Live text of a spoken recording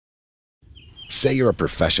Say you're a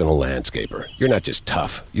professional landscaper. You're not just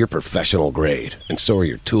tough, you're professional grade, and so are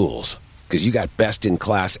your tools. Because you got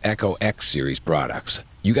best-in-class Echo X Series products.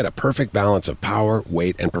 You got a perfect balance of power,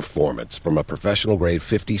 weight, and performance from a professional-grade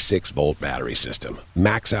 56-volt battery system.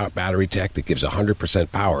 Max-out battery tech that gives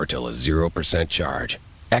 100% power till a 0% charge.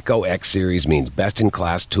 Echo X Series means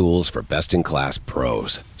best-in-class tools for best-in-class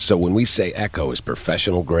pros. So when we say Echo is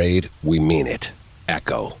professional grade, we mean it.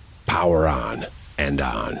 Echo. Power on and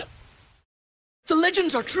on. The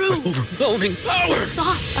legends are true. Overwhelming power! The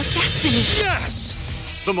sauce of destiny. Yes!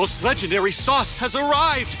 The most legendary sauce has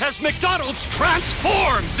arrived as McDonald's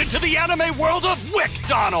transforms into the anime world of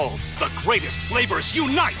WickDonald's. The greatest flavors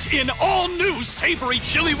unite in all new savory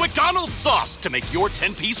chili McDonald's sauce to make your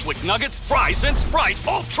 10-piece Wick Nuggets, fries, and Sprite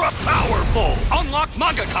ultra-powerful. Unlock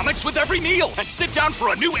manga comics with every meal and sit down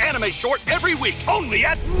for a new anime short every week only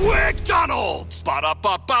at WickDonald's.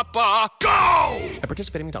 Ba-da-ba-ba-ba, go! At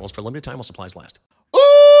participating McDonald's for a limited time while supplies last.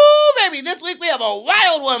 Ooh, baby, this week we have a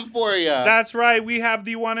wild one for you. That's right. We have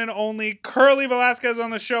the one and only Curly Velasquez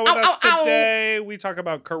on the show with us today. We talk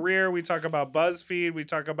about career. We talk about BuzzFeed. We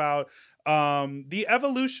talk about the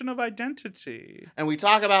evolution of identity. And we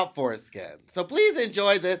talk about foreskin. So please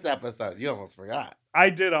enjoy this episode. You almost forgot. I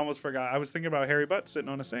did almost forgot. I was thinking about Harry Butt sitting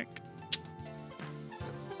on a sink.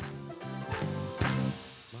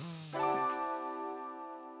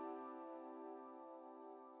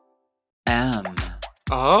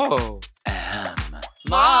 Oh.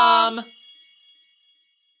 Mom!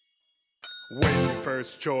 When your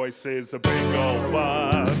first choice is a big old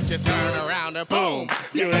bus, You turn around and boom,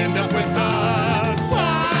 you end up with a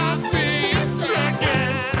sloppy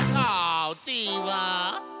second. Oh,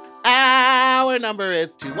 diva. Our number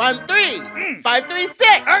is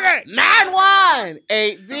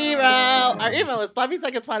 213-536-9180. Our email is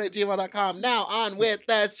sloppysecondsPod@gmail.com. Now on with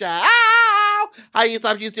the show. Hi, you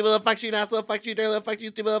sloppy, you stupid little fucks, you nasty little fucks, you dirty little fucks, you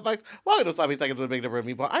stupid little fucks. Welcome to Sloppy Seconds with Big Dipper and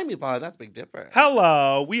Meatball. I'm Meatball, and that's Big Dipper.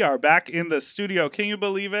 hello, we are back in the studio. Can you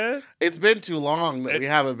believe it? It's been too long that we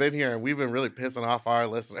haven't been here, and we've been really pissing off our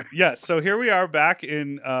listeners. Yes, so here we are back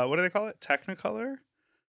in, what do they call it? Technicolor?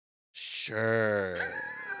 Sure.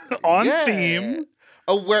 On Yeah. theme.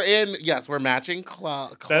 Oh, we're matching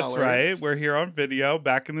colors. That's right. We're here on video,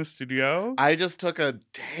 back in the studio. I just took a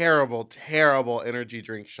terrible, terrible energy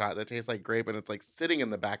drink shot that tastes like grape, and it's like sitting in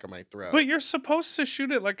the back of my throat. But you're supposed to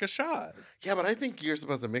shoot it like a shot. Yeah, but I think you're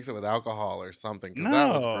supposed to mix it with alcohol or something, because No, that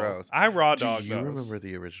was gross. I raw Do dog you those. remember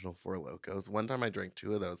the original Four Locos? One time I drank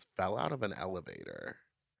 2 of those, fell out of an elevator,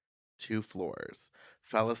 2 floors,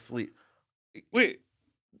 fell asleep. Wait,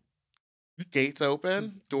 Gates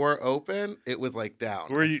open, door open. It was like down.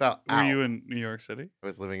 were you fell out. in New York City? I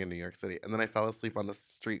was living in New York City, and then I fell asleep on the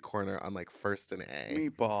street corner on like First and A.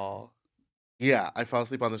 Meatball. Yeah, I fell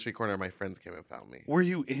asleep on the street corner. And my friends came and found me. Were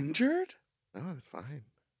you injured? No, I was fine.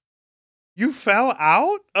 You fell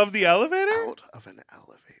out of the elevator? Out of an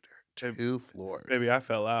elevator, 2 floors. Baby, I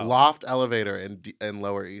fell out. Loft elevator in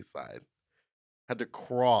Lower East Side. Had to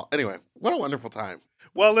crawl. Anyway, what a wonderful time.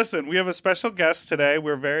 Well, listen, we have a special guest today.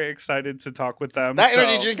 We're very excited to talk with them. That so-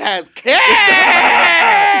 energy drink has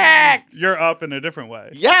kicked. You're up in a different way.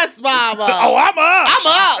 Yes, mama. Oh, I'm up. I'm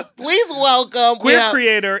up. Please welcome. Queer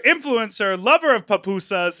creator, influencer, lover of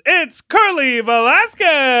pupusas, it's Curly Velasquez.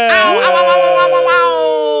 Ow, ow, ow, ow, ow,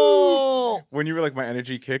 ow, ow. When you were like, my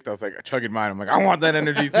energy kicked, I was like, chugging mine. I'm like, I want that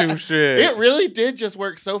energy too. Shit. It really did just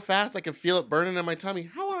work so fast. I could feel it burning in my tummy.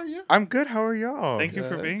 How are you? I'm good. How are y'all? Thank you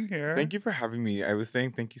for Good. being here. Thank you for having me. I was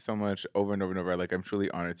saying thank you so much over and over and over. Like, I'm truly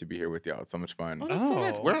honored to be here with y'all. It's so much fun. Oh, that's so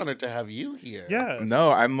nice. Oh. We're honored to have you here. Yes.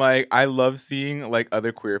 No, I'm like, I love seeing like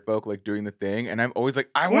other queer folk like doing the thing. And I'm always like,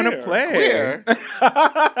 I want to Queer. play. Queer.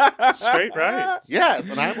 Straight right. Yes,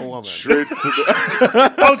 and I'm a woman. Straight to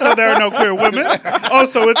the- Oh, so there are no queer women? Oh,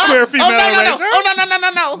 so it's queer female Oh, no. erasure?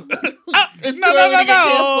 Oh, no. It's No, too no, early no, to get no.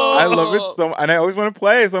 canceled. I love it so much. And I always want to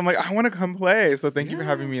play. So I'm like, I want to come play. So thank you for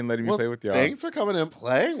having me and letting me Well, play with y'all. Thanks for coming and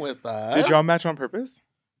playing with us. Did y'all match on purpose?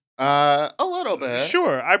 A little bit.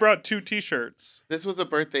 Sure. I brought 2 t-shirts. This was a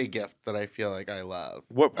birthday gift that I feel like I love.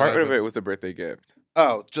 What part And of I've it was a birthday gift?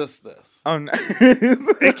 Oh, just this. Oh, nice.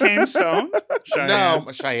 It came stoned? Cheyenne.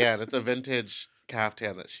 No, Cheyenne. It's a vintage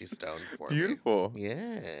caftan that she stoned for Beautiful. me.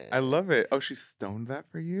 Yeah. I love it. Oh, she stoned that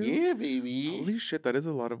for you? Yeah, baby. Holy shit, that is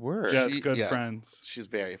a lot of work. Yes, She- good yeah. friends. She's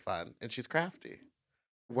very fun, and she's crafty.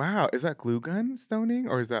 Wow. Is that glue gun stoning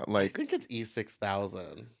or is that I like think it's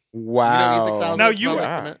E6000. Wow. You know E6000? Now It you smells were,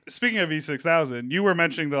 like cement. speaking of E6000, you were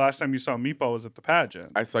mentioning the last time you saw Meepo was at the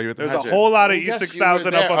pageant. I saw you at the There's pageant. a whole lot of Yes, E6000 you were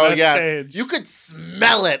up there. on Oh, that yes. stage. You could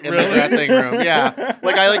smell it in Really? the dressing room. Yeah.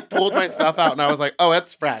 Like, I pulled my stuff out and I was like, oh,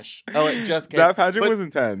 it's fresh. Oh, it just came. That pageant But was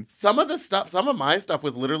intense. some of my stuff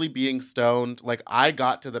was literally being stoned. Like, I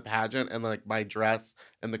got to the pageant and like my dress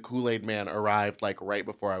and the Kool-Aid Man arrived like right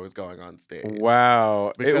before I was going on stage.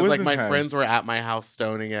 Wow. Because it was like my intense. friends were at my house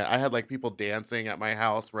stoning it. I had like people dancing at my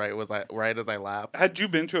house right as I left. Had you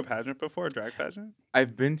been to a pageant before, a drag pageant?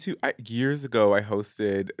 I've been to years ago. I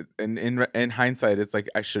hosted, and in hindsight, it's like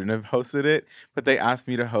I shouldn't have hosted it, but they asked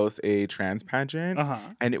me to host a trans pageant,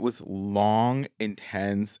 and it was long,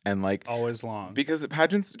 intense, and like Always long. because the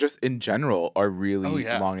pageants just in general are really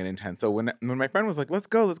long and intense. So when my friend was like, "Let's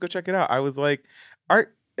go check it out," I was like,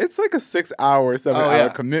 it's like a 7 hour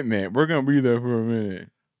commitment. We're gonna be there for a minute.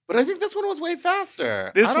 But I think this one was way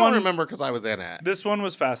faster. This I don't one- remember because I was in it. This one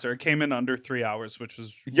was faster. It came in under 3 hours, which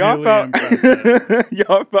was Y'all really felt impressive.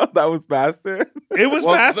 y'all felt that was faster. It was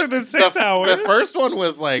Well, faster than 6 hours. The first one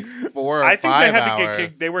was like 4 or 5 I think they had to get hours.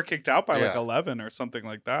 kicked. They were kicked out by like Yeah. 11 or something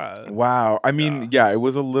like that. Wow. I mean, yeah, it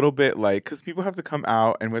was a little bit like because people have to come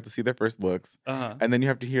out and we have to see their first looks, and then you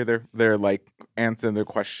have to hear their like answer their Their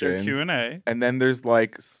questions, Q&A. and then there's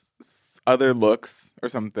like other looks or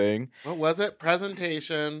something. What was it?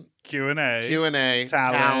 Presentation, Q&A. Q&A,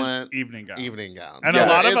 Talent, evening gown. evening gown. And a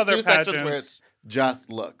lot of It's other two sections where pageants- it's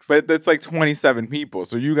just looks. But that's like 27 people,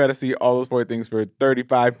 so you got to see all those 4 things for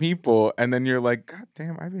 35 people, and then you're like, God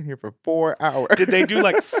damn, I've been here for 4 hours. Did they do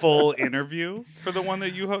like full interview for the one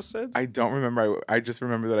that you hosted? I don't remember. I just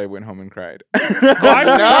remember that I went home and cried. Why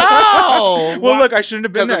no! Well, look, I shouldn't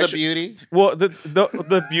have been Because there. of the beauty? Well,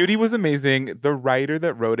 the beauty was amazing. The writer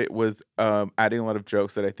that wrote it was adding a lot of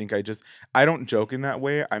jokes that I think I don't joke in that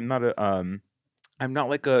way. I'm not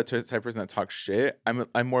like a type of person that talks shit.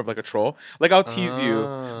 I'm more of like a troll. Like I'll tease you.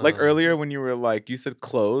 Like earlier when you were like, you said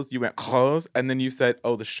close, you went close, and then you said,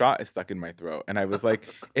 oh, the shot is stuck in my throat. And I was like,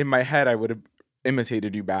 in my head, I would have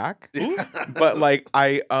imitated you back. But like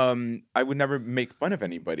I would never make fun of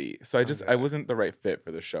anybody. So I wasn't the right fit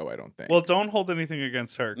for the show, I don't think. Well, don't hold anything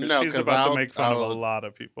against her because No, she's 'cause about to I'll- make fun of a I'll- lot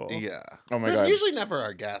of people. Yeah. Oh my They're God. usually never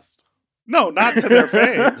our guest. No, not to their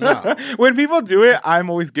face. No. When people do it, I'm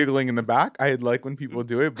always giggling in the back. I like when people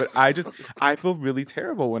do it, but I feel really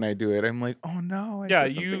terrible when I do it. I'm like, oh no, I Yeah,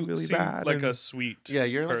 said something you really seem bad. like and- a sweet. Yeah,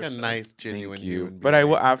 you're like person. a nice, genuine Thank you. human But I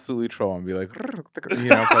will being. absolutely troll and be like, play with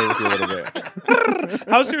you a little bit.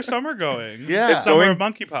 How's your summer going? Yeah. It's summer Going- of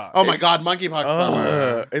monkeypox. Oh my God, monkeypox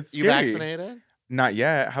summer. It's You scary. vaccinated? Not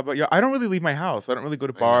yet. How about you? I don't really leave my house. I don't really go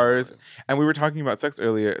to I know. bars. And we were talking about sex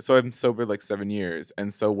earlier. So I'm sober like 7 years.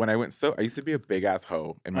 And so when I went I used to be a big ass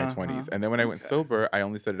hoe in my 20s. And then when I went sober, I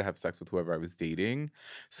only started to have sex with whoever I was dating.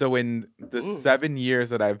 So in the 7 years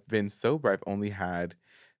that I've been sober, I've only had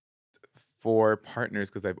 4 partners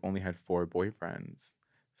because I've only had 4 boyfriends.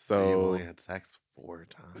 So you've So only had sex 4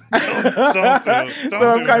 times. Don't so do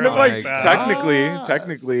I'm kind her of like like that.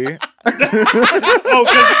 technically. Oh,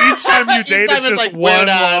 because each time you Each date, time it's it's just like, we're one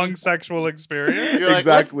done. long sexual experience. You're like,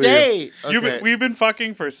 let's Exactly. date. Okay. We've been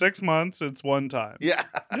fucking for 6 months. It's one time. Yeah.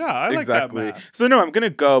 Yeah, I like Exactly. that math. So no, I'm gonna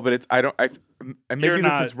go, but and maybe You're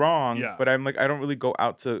this not- is wrong, yeah. but I'm like I don't really go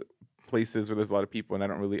out to places where there's a lot of people, and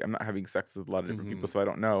I'm not having sex with a lot of different people, so I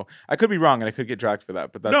don't know. I could be wrong, and I could get dragged for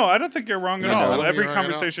that, but that's No, I don't think you're wrong at No, I all. don't think Every you're wrong at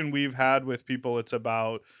all. conversation we've had with people, it's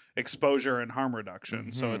about exposure and harm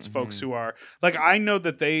reduction. So it's folks who are like, I know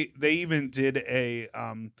that they even did a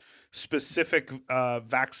specific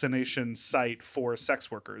vaccination site for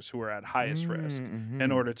sex workers who are at highest risk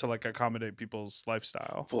in order to like accommodate people's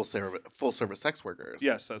lifestyle. Full service sex workers.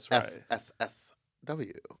 Yes, that's right. FSSW.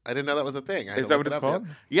 I didn't know that was a thing. I had Is to that look what it it's up, called?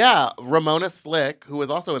 Yeah. Ramona Slick, who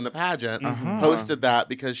was also in the pageant, Mm-hmm. posted that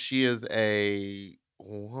because she is a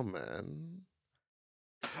woman.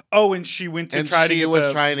 Oh, and she went to And try to she get was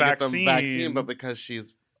the trying to vaccine. get the vaccine, but because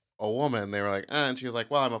she's a woman, they were like, and she was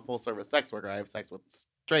like, well, I'm a full service sex worker. I have sex with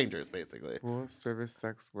strangers, basically. full service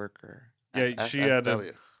sex worker. Yeah, she had a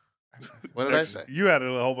FSSW. What did I sex- say? You had a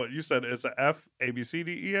whole bunch. You said it's a F, A, B, C,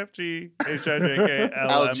 D, E, F, G, H, I, J, K,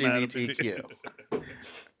 L, M, N, O, P, Q. LGBTQ.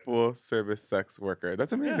 Full service sex worker.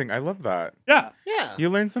 That's amazing. I love that. Yeah. Yeah. You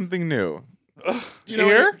learn something new. Do you know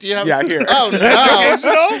Here? Do you have? Yeah, here. Oh no!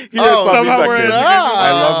 Educational? Oh, somehow we're seconds. educational.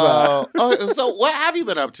 I love that. Oh, so what have you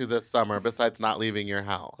been up to this summer besides not leaving your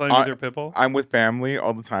house? Playing with your pitbull? I'm with family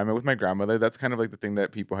all the time. I'm with my grandmother. That's kind of like the thing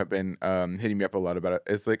that people have been hitting me up a lot about.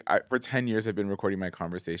 It's like for 10 years I've been recording my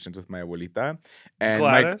conversations with my abuelita, and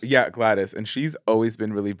Gladys? Gladys, and she's always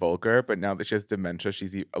been really vulgar, but now that she has dementia,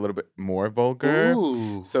 she's a little bit more vulgar.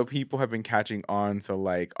 Ooh. So people have been catching on to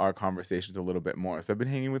like our conversations a little bit more. So I've been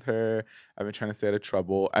hanging with her. I've been trying to stay out of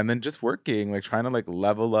trouble, and then just working, like trying to like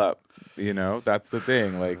level up. You know, that's the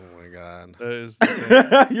thing. Like, Oh my god. That is the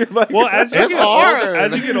thing. you're like, Well, as you It's get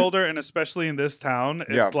hard. older, and especially in this town,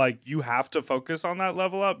 it's Yeah. like you have to focus on that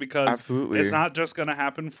level up because Absolutely. it's not just going to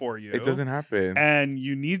happen for you. it doesn't happen. And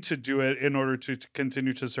you need to do it in order to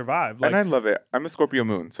continue to survive. Like, And I love it. I'm a Scorpio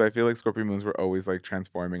moon, so I feel like Scorpio moons were always like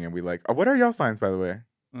transforming, and we like. What are y'all signs, by the way?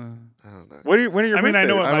 I don't know. When are your? I mean, I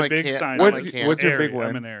know what I'm my a big can- sign What's- is. what's your big Aries. one?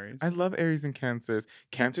 I'm an Aries. I love Aries and Cancers.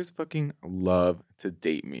 Cancers fucking love to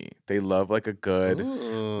date me. They love like a good Ooh.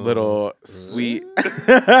 little sweet.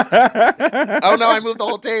 Oh no! I moved the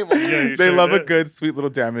whole table. Yeah, you They sure love a did. good sweet little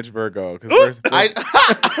damaged Virgo because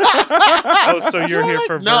Oh, so you're here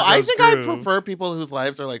for No, I Virgo's think I groove. prefer people whose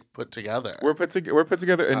lives are like put together. we're put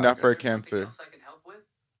together enough for a Cancer.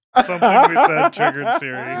 Something we said triggered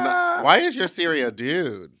Siri. Why is your Siri a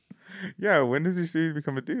dude? Yeah, when does your Siri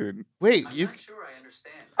become a dude? Wait, you. Sure, I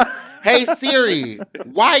understand. Hey Siri,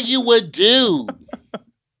 why you a dude?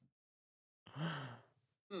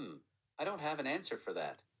 I don't have an answer for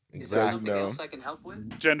that. Is Exactly. there something No. else I can help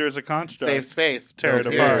with? Gender is a construct. Safe space. Tear it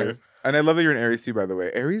Built apart. here. Aries. And I love that you're an Aries too, by the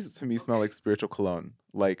way. Aries to me smell like spiritual cologne.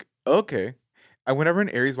 Like, okay. Whenever an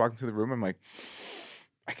Aries walks into the room, I'm like,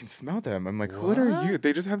 I can smell them. I'm like, what are you?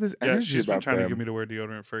 They just have this Yeah, energy she's been about trying them. to get me to wear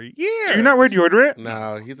deodorant for a year. Do you not wear deodorant?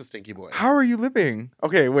 No, he's a stinky boy. How are you living?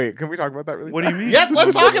 Okay, wait. Can we talk about that really What do you fast? mean? Yes,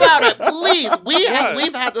 let's talk about it, please. What?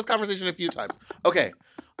 We've had this conversation a few times. Okay,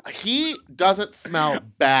 he doesn't smell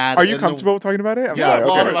bad. Are you in the- comfortable talking about it? I'm Yeah, sorry.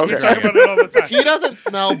 well, Okay, I'm about We to talk about it all the time. He doesn't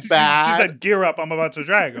smell She bad said, "Gear up! I'm about to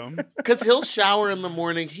drag him." because he'll shower in the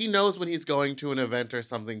morning. He knows when he's going to an event or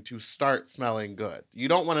something to start smelling good. You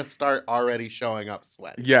don't want to start already showing up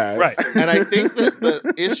sweaty. Yeah. Right. And I think that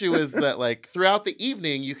the issue is that like throughout the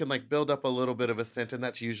evening you can like build up a little bit of a scent, and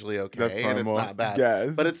that's usually okay, That's and it's normal. not bad.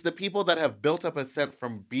 Yes. But it's the people that have built up a scent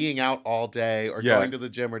from being out all day or Yes. going to the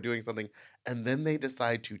gym or doing something, and then they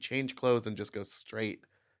decide to change clothes and just go straight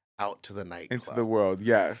out to the nightclub. Into the world.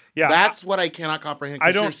 Yes. Yeah, That's what I cannot comprehend. I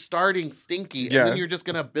Because you're don't- starting stinky, and Yeah. then you're just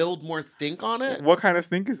gonna build more stink on it. What kind of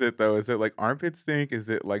stink is it though? Is it like armpit stink? Is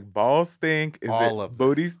it like ball stink? Is All it of them.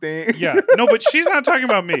 booty stink? yeah. No, but she's not talking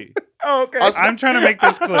about me. Oh, okay. Us- I'm trying to make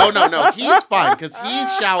this clear. Oh no, he's fine because he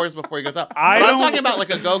showers before he goes out. I But I'm don't- talking about like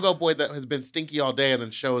a go-go boy that has been stinky all day and then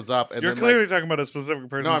shows up. And You're then, clearly like, talking about a specific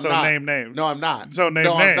person, No, I'm so not. name names. no, I'm not. So name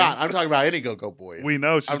no, I'm names. not. I'm talking about any go-go boys. We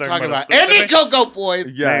know she's I'm talking talking about about a any specific- go-go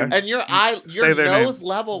boys. Yeah. And your Say their name. nose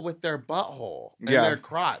level with their butthole and their Yes.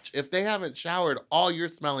 crotch. If they haven't showered, all you're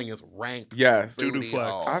smelling is rank. Yes. Doo-doo booty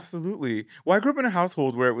flex. hole. Absolutely. Well, I grew up in a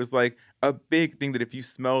household where it was like a big thing that if you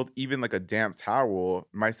smelled even like a damp towel,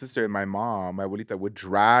 my sister and my mom, my abuelita, would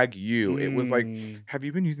drag you. It was like, Mm. have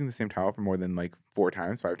you been using the same towel for more than like 4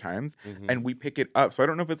 times, 5 times? Mhm. And we pick it up. So I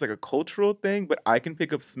don't know if it's like a cultural thing, but I can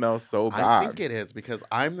pick up smells so bad. I think it is because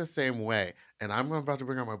I'm the same way, and I'm about to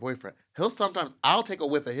bring out my boyfriend. I'll take a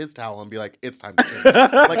whiff of his towel and be like, "It's time to change."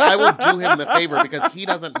 Like I will do him the favor because he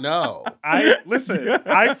doesn't know. Listen.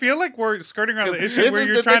 I feel like we're skirting around the 'Cause issue this where is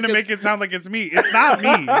you're the trying thing to make it sound like it's me. It's not me.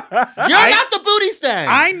 You're not the booty stand.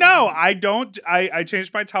 I know. I don't. I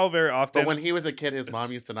change my towel very often. But when he was a kid, his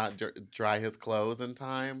mom used to not dry his clothes in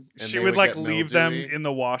time. And she they would like get leave them mildewy. in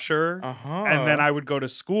the washer, Uh-huh. and then I would go to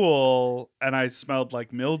school and I smelled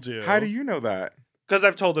like mildew. How do you know that? Because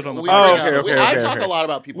I've told it on the We podcast. bring up- okay, I okay, talk okay. a lot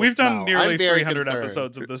about people. We've done smell. nearly I'm very 300 concerned.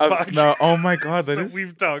 episodes of this Of podcast. smell. Oh my god, that So is.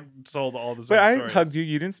 we've told all the same But I stories. hugged you.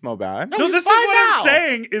 You didn't smell bad. No, No, he's this is fine what now. I'm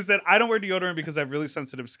saying is that I don't wear deodorant because I have really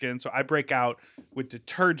sensitive skin. So I break out with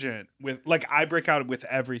detergent, I break out with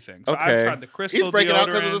everything. So I've Okay. tried the crystal He's breaking out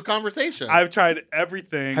because of this deodorants. conversation. I've tried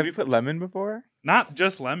everything. Have you put lemon before? Not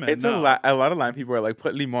just lemon. It's no. a lot of Lyme people are like,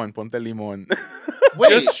 put limon, ponte limon. Wait,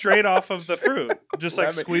 Just straight off of the fruit. Just like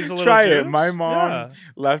Lemon. squeeze a little Try juice. it. My mom, Yeah.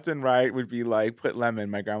 left and right, would be like, put lemon.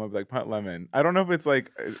 My grandma would be like, put lemon. I don't know if it's like.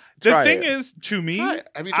 The try thing it. is, to me, try it.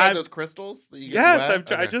 Have you tried I've- those crystals? That you get yes, wet?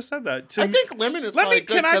 I Okay. just said that. To I me- think lemon is Let probably me-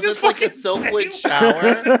 good can I because just it's like a fucking say Silkwood what?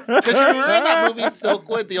 shower. Because you remember that movie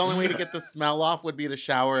Silkwood? The only way to get the smell off would be to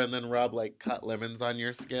shower and then rub like cut lemons on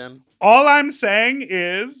your skin. all I'm saying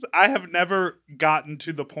is I have never gotten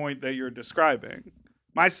to the point that you're describing.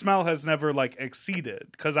 My smell has never like exceeded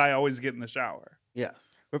because I always get in the shower.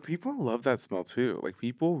 Yes. But people love that smell too. Like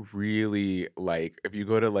people really like if you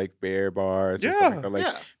go to like bear bars or stuff like Yeah. that, like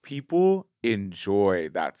Yeah. people enjoy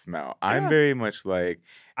that smell. I'm Yeah. very much like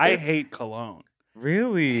I hate cologne.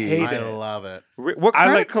 really Hate I it. love it. What I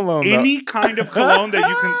kind like of cologne? though? any kind of cologne that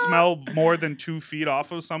you can smell more than 2 feet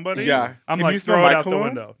off of somebody. Yeah. I'm Can like, you smell throw it my out the cologne?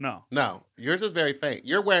 window. No. No, yours is very faint.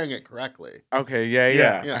 You're wearing it correctly. Okay, yeah.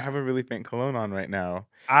 Yeah. I have a really faint cologne on right now.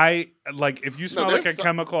 I like if you smell like a there's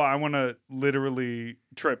chemical, I want to literally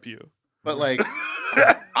trip you. But like,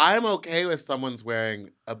 I'm okay if someone's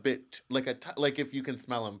wearing a bit like like if you can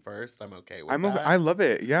smell them first. I'm okay with that. I love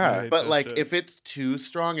it. Yeah. Right. But that like, shit. if it's too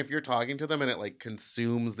strong, if you're talking to them and it like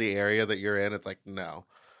consumes the area that you're in, it's like no,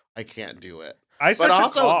 I can't do it. I start But to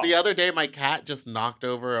also, cough. the other day, my cat just knocked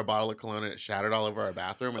over a bottle of cologne and it shattered all over our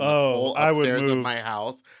bathroom. And the Oh, whole I would upstairs of move. my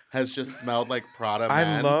house has just smelled like Prada I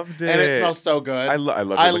Men. loved it. And it smells so good. I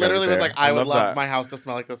love it. I Like literally was there. like, I would love that. my house to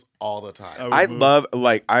smell like this all the time. would I move. love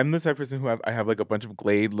like I'm the type of person who I have like a bunch of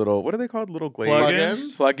Glade little what are they called little Glade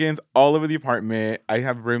Plugins? plugins all over the apartment. I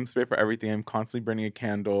have room spray for everything. I'm constantly burning a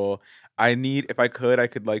candle. I need if I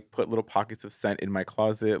could like put little pockets of scent in my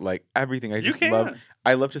closet, like everything. I You just can. love.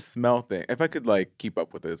 I love to smell things. If I could like keep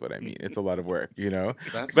up with it, is what I mean. It's a lot of work, you know.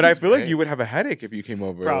 That But I sounds feel like great. you would have a headache if you came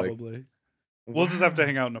over. like, Probably. We'll just have to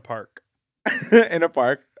hang out in a park. in a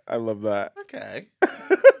park. I love that. Okay.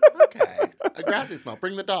 Okay. A grassy smell.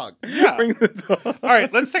 Bring the dog. Yeah. Bring the dog. All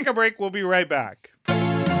right, let's take a break. We'll be right back.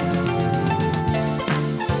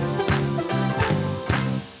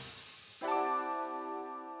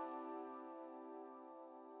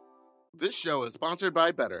 This show is sponsored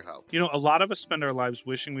by BetterHelp. You know, a lot of us spend our lives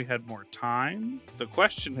wishing we had more time. The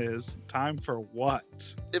question is, time for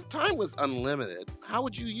what? If time was unlimited, how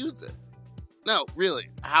would you use it? No, really,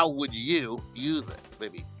 how would you use it?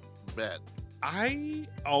 Maybe bed. I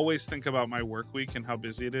always think about my work week and how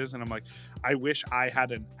busy it is, and I'm like, I wish I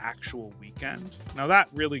had an actual weekend. Now, that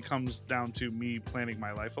really comes down to me planning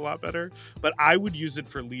my life a lot better, but I would use it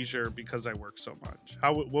for leisure because I work so much.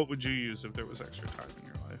 What would you use if there was extra time in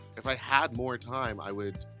your life? If I had more time, I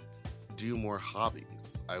would do more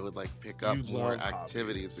hobbies. I would like pick up You more love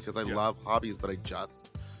activities hobbies. because I Yeah. love hobbies, but I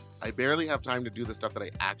barely have time to do the stuff that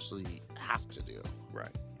I actually have to do.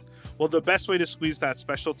 Right. Well, the best way to squeeze that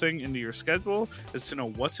special thing into your schedule is to know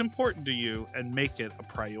what's important to you and make it a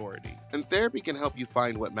priority. And therapy can help you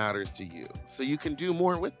find what matters to you so you can do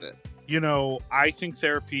more with it. You know, I think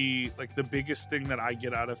therapy, like the biggest thing that I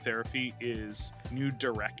get out of therapy is new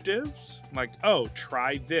directives. Like, oh,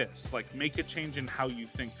 try this. Like, make a change in how you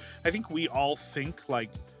think. I think we all think like,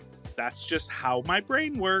 that's just how my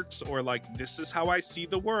brain works, or like, this is how I see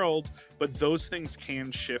the world. But those things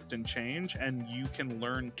can shift and change, and you can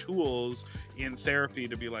learn tools in therapy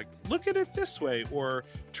to be like, look at it this way, or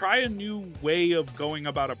try a new way of going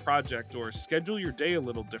about a project, or schedule your day a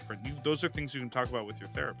little different. Those are things you can talk about with your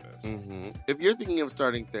therapist. If you're thinking of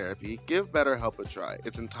starting therapy, give BetterHelp a try.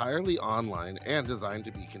 It's entirely online and designed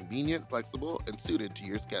to be convenient, flexible, and suited to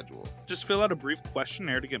your schedule. Just fill out a brief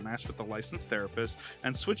questionnaire to get matched with a licensed therapist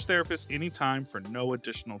and switch therapists anytime for no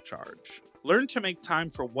additional charge. Learn to make time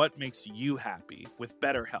for what makes you happy with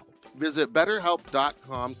BetterHelp. Visit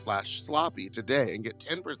betterhelp.com/sloppy today and get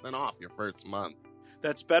 10% off your first month.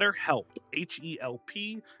 That's BetterHelp,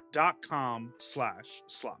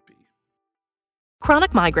 HELP.com/sloppy.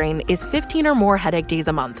 Chronic migraine is 15 or more headache days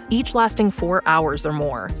a month, each lasting 4 hours or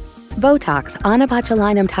more. Botox,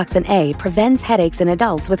 onabotulinum toxin A, prevents headaches in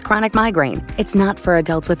adults with chronic migraine. It's not for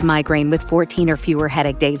adults with migraine with 14 or fewer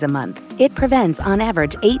headache days a month. It prevents, on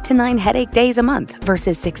average, 8 to 9 headache days a month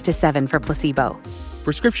versus 6 to 7 for placebo.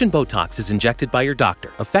 Prescription Botox is injected by your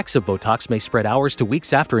doctor. Effects of Botox may spread hours to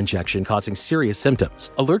weeks after injection, causing serious symptoms.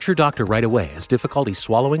 Alert your doctor right away, as difficulty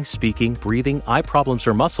swallowing, speaking, breathing, eye problems,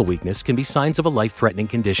 or muscle weakness can be signs of a life-threatening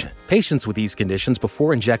condition. Patients with these conditions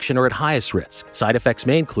before injection are at highest risk. Side effects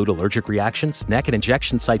may include allergic reactions, neck and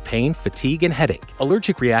injection site pain, fatigue, and headache.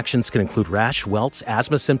 Allergic reactions can include rash, welts,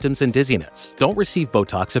 asthma symptoms, and dizziness. Don't receive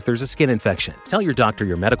Botox if there's a skin infection. Tell your doctor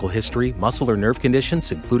your medical history, muscle or nerve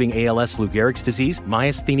conditions, including ALS, Lou Gehrig's disease,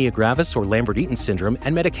 myasthenia gravis, or Lambert-Eaton syndrome,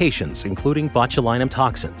 and medications, including botulinum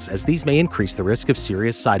toxins, as these may increase the risk of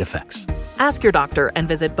serious side effects. Ask your doctor and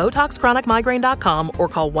visit BotoxChronicMigraine.com or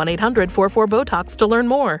call 1-800-44-BOTOX to learn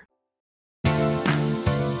more.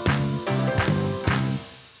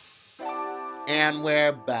 And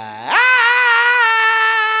we're back.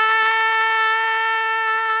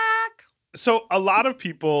 So a lot of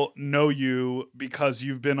people know you because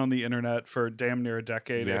you've been on the internet for damn near a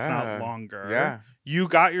decade, if not longer. Yeah. You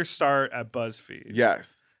got your start at BuzzFeed.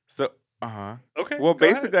 Yes. So Okay. Well, go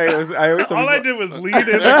ahead. basically, I always all I did was lead in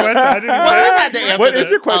the question. I didn't even Well, I had to answer What this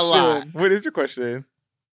is your a lot. question? What is your question?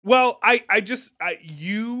 Well,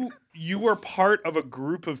 you were part of a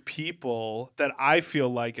group of people that I feel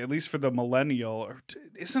like, at least for the millennial, or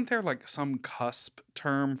isn't there like some cusp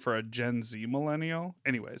term for a Gen Z millennial?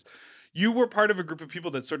 Anyways, you were part of a group of people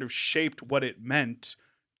that sort of shaped what it meant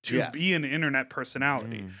to be an internet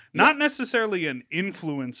personality. Not necessarily an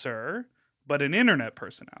influencer, but an internet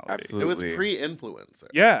personality. Absolutely. It was pre-influencer.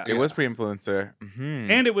 Yeah. It was pre-influencer.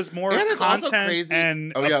 And it was more And it's also content crazy-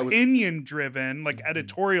 and Oh, yeah, it was- opinion driven, like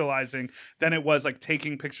editorializing, than it was like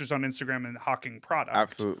taking pictures on Instagram and hawking product.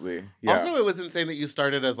 Absolutely. Yeah. Also, it was insane that you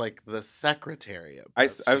started as like the secretary of I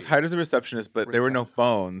was BuzzFeed. hired as a receptionist, but there were no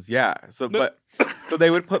phones. Yeah. So they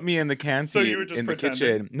would put me in the canteen So you were just in the pretending?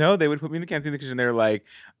 kitchen. No, they would put me in the canteen in the kitchen. They were like,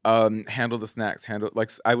 handle the snacks,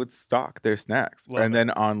 I would stock their snacks. Love and it. then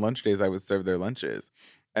on lunch days I would serve their lunches.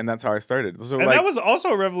 And that's how I started. So And like, that was also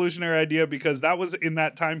a revolutionary idea because that was in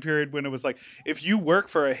that time period when it was like, if you work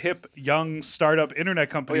for a hip, young startup internet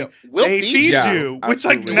company, We'll they feed feed you. you, which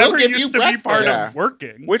like Absolutely. never We'll give you used to be part breakfast. of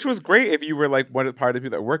working. which was great if you were like one of part of the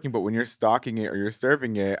people that are working, but when you're stocking it or you're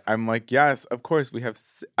serving it, I'm like, yes, of course we have.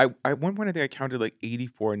 At one point I think I counted like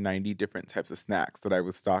 84, 90 different types of snacks that I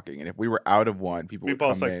was stocking, and if we were out of one, people would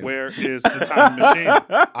People's come like, in. where is the time machine?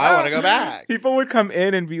 I want to go back. People would come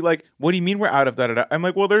in and be like, "What do you mean we're out of that?" I'm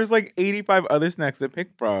like, "Well, there's like 85 other snacks to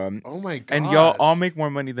pick from, Oh my god! and y'all all make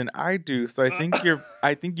more money than I do. So I think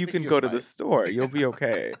you can you're go to the fine. store. You'll be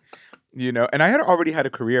okay." You know, and I had already had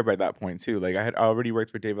a career by that point too. Like I had already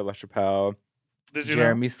worked for David LaChapelle, Did you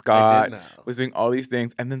Jeremy I Scott, did know. was doing all these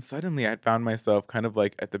things, and then suddenly I had found myself kind of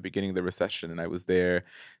like at the beginning of the recession, and I was there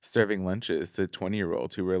serving lunches to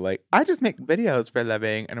 20-year-olds who were like, "I just make videos for a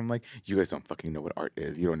living," and I'm like, "You guys don't fucking know what art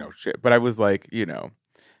is. You don't know shit." But I was like,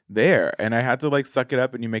 there, and I had to like suck it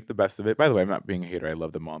up, and you make the best of it. By the way, I'm not being a hater. I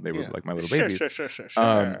love them all. They were like my little babies.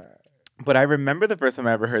 Sure. But I remember the first time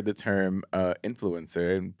I ever heard the term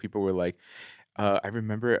influencer, and people were like, I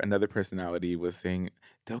remember another personality was saying,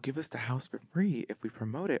 they'll give us the house for free if we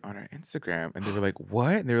promote it on our Instagram. And they were like,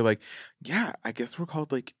 what? And they were like, yeah, I guess we're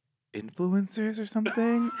called like influencers or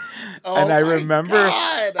something. Oh and I my remember,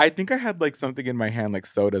 God. I think I had like something in my hand, like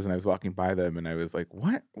sodas, and I was walking by them and I was like,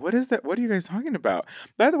 what? What is that? What are you guys talking about?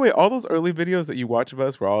 By the way, all those early videos that you watch of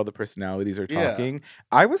us where all the personalities are Yeah. talking,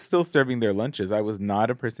 I was still serving their lunches. I was not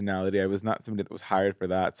a personality. I was not somebody that was hired for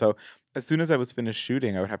that. So as soon as I was finished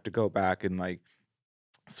shooting, I would have to go back and like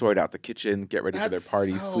sort out the kitchen, get ready for their That's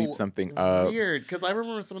party, sweep so something up. Weird, because I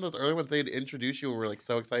remember some of those early ones they'd introduce you and were like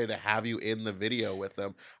so excited to have you in the video with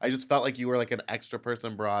them. I just felt like you were like an extra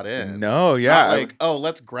person brought in. No, yeah. Not like, oh,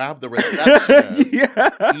 let's grab the receptionist.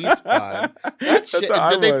 yeah. He's fun. That's shit. how I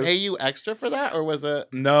Did they was. pay you extra for that, or was it?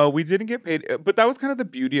 No, we didn't get paid. But that was kind of the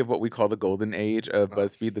beauty of what we call the golden age of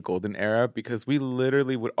BuzzFeed, the golden era, because we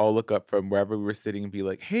literally would all look up from wherever we were sitting and be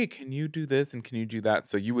like, hey, can you do this and can you do that?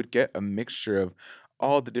 So you would get a mixture of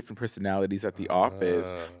all the different personalities at the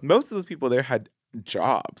office. Most of those people there had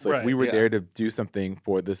jobs. Like Right, we were yeah. there to do something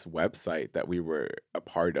for this website that we were a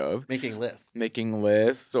part of. Making lists. Making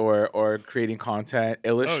lists or creating content,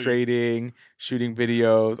 illustrating, shooting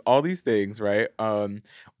videos, all these things, right?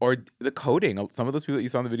 Or the coding. Some of those people that you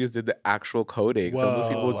saw in the videos did the actual coding. Some of those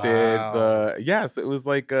people Whoa. did Wow. so it was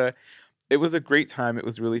like it was a great time. It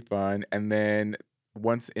was really fun. And then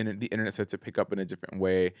once the internet started to pick up in a different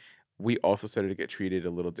way, we also started to get treated a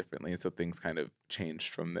little differently, and so things kind of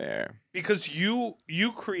changed from there. Because you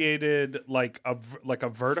created like a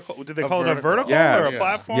vertical. Did they A call it a vertical. vertical Yeah. or a Yeah.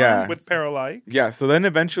 platform Yeah. with Paralike? Yeah, so then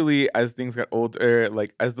eventually, as things got older,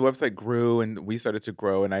 like as the website grew and we started to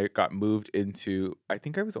grow, and I got moved into, I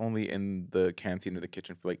think I was only in the canteen or the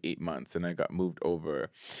kitchen for like 8 months, and I got moved over.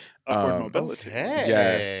 Upward mobility. Okay.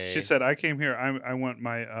 Yes. She said, "I came here. I want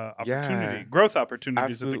my opportunity, Yeah. growth opportunities at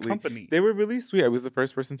Absolutely. the company." They were really sweet. I was the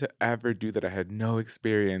first person to ever do that. I had no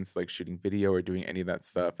experience like shooting video or doing any of that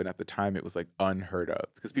stuff. And at the time it was like unheard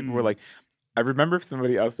of because people were like, I remember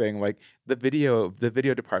somebody else saying like the video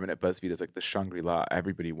department at BuzzFeed is like the Shangri-La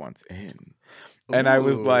everybody wants in. And I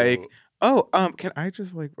was like, Ooh. oh, can I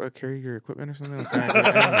just like carry your equipment or something? Like, can I get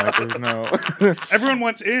in? Like, there's no. Everyone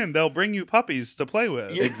wants in. They'll bring you puppies to play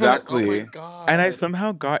with. Yeah. Exactly. Oh my God. And I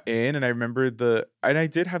somehow got in, and I remember and I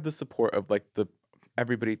did have the support of like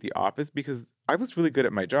everybody at the office because I was really good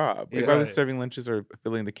at my job. Like if I was Right. serving lunches or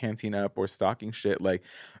filling the canteen up or stocking shit, like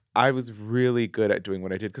I was really good at doing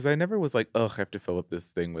what I did because I never was like, ugh, I have to fill up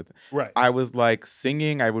this thing with. Right. I was like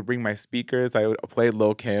singing. I would bring my speakers. I would play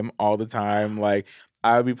Lil Kim all the time. Like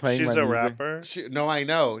I would be playing. She's my a music. rapper. No, I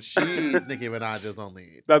know. She's Nicki Minaj's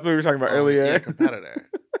only That's what we were talking about earlier. yeah, competitor.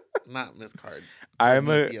 not Miss Card. I'm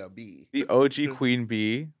Carmedia B. the OG Queen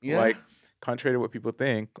Bee. Yeah. Like, contrary to what people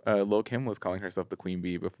think, Lil Kim was calling herself the Queen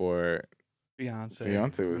Bee before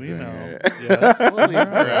Beyonce was doing it. Yes. We'll leave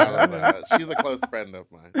her out of that. She's a close friend of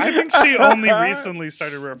mine. I think she only recently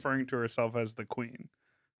started referring to herself as the queen.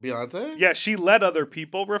 Beyonce? Yeah, she let other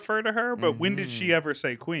people refer to her, but when did she ever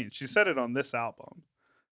say queen? She said it on this album.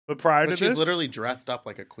 But prior But to she's this, literally dressed up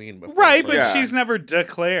like a queen before. right, but Yeah. she's never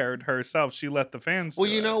declared herself. She let the fans Well,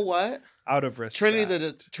 do you it know what? out of respect.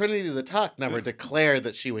 Trinity the Tuck never declared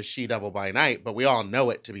that she was She-Devil by night, but we all know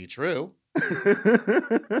it to be true.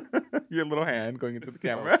 Your little hand going into the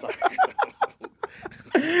Oh, camera. sorry.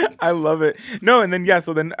 I love it. No, and then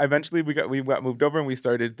so then eventually we got moved over and we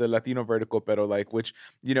started the Latino Vertical, pero like, which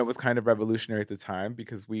was kind of revolutionary at the time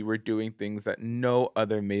because we were doing things that no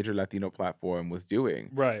other major Latino platform was doing.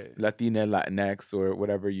 Right. Latina, Latinx, or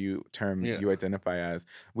whatever you identify as.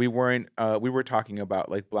 We weren't. We were talking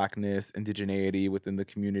about like Blackness, indigeneity within the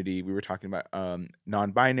community. We were talking about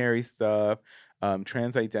non-binary stuff.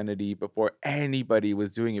 Trans identity before anybody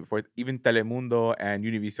was doing it, before even Telemundo and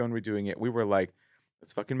Univision were doing it. We were like,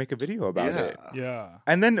 let's fucking make a video about it. Yeah.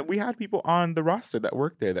 And then we had people on the roster that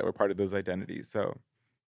worked there that were part of those identities. So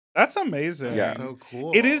That's amazing. Yeah. That's so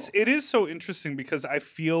cool. It is so interesting because I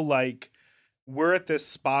feel like we're at this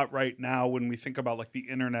spot right now when we think about like the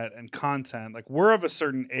internet and content. Like we're of a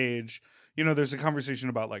certain age. There's a conversation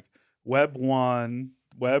about like Web 1,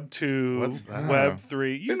 Web 2, What's that? Web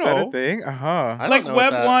 3. is that a thing? I don't Like know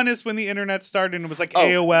Web what that- 1 is when the internet started and it was like Oh,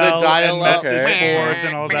 AOL the and dial-up. message Okay. boards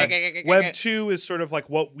and all that. Web 2 is sort of like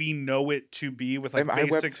what we know it to be with like Am I Web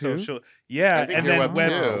basic 2? social. Yeah, I think and you're then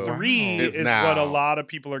Web Web 2. 3 Is is now. what a lot of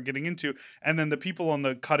people are getting into. And then the people on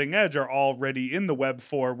the cutting edge are already in the Web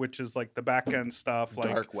 4, which is like the back end stuff like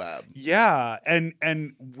Dark web. Yeah, and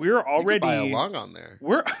we're You already could buy along on there.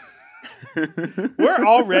 we're we're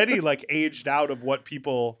already like aged out of what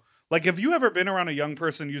people like. Have you ever been around a young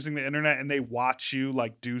person using the internet and they watch you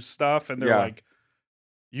like do stuff and they're Yeah. like,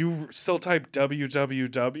 you still type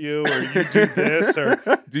www or you do this or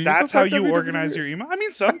Do you that's still how type you www? organize your email? I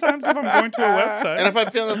mean, sometimes if I'm going to a website. And if I'm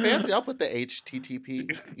feeling fancy, I'll put the HTTP.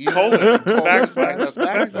 Colon, backslash.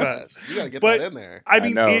 backslash. You gotta get But- that in there. I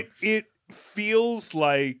mean, know. it feels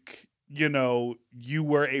like, you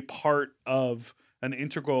were a part of an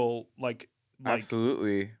integral like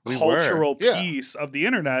Absolutely. We cultural Yeah. piece of the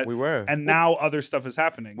internet. were. We were. And now other stuff is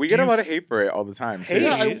happening. We Do get a you lot of hate for it all the time. too.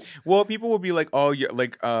 Hate? Well, people will be like, "Oh, yeah,"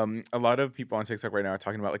 like a lot of people on TikTok right now are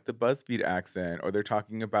talking about like the BuzzFeed accent, or they're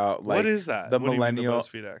talking about like what is that? the What do you mean, the millennial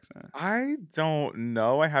BuzzFeed accent. I don't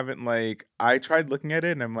know. I haven't I tried looking at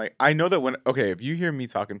it and I'm like, I know that if you hear me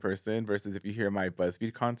talk in person versus if you hear my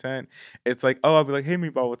BuzzFeed content, it's like, oh, I'll be like, hey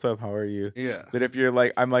Meatball, what's up? How are you? Yeah. But if you're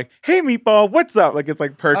like, I'm like, hey Meatball, what's up? Like it's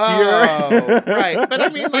like perkier. Oh, right. But I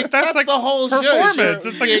mean, like, that's that's like the whole show. performance.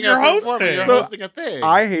 It's like being you're a performer, hosting. You're So, hosting a thing.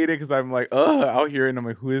 I hate it because I'm like, I'll hear it and I'm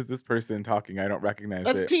like, who is this person talking? I don't recognize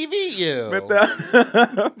That's it. TV you.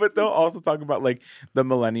 But they'll also talk about like the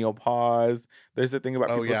millennial pause. There's a thing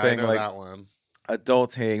about Oh people yeah, I saying know like that one.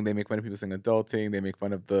 adulting. They make fun of people saying adulting. They make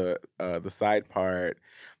fun of the side part.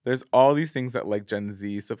 There's all these things that like Gen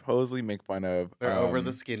Z supposedly make fun of. They're over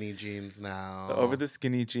the skinny jeans now. over the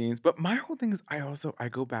skinny jeans. But my whole thing is I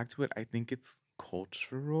go back to it. I think it's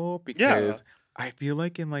cultural because I feel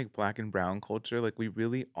like in like black and brown culture, like we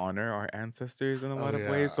really honor our ancestors in a lot of yeah.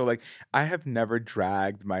 ways. So like I have never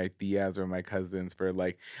dragged my tias or my cousins for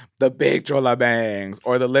like the big chola bangs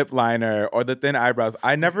or the lip liner or the thin eyebrows.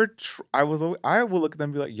 I never. I will look at them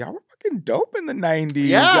and be like, y'all were fucking dope in the 90s.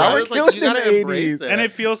 Yeah, y'all I were was like, killing you in gotta the embrace 80s. it. And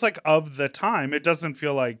it feels like of the time. It doesn't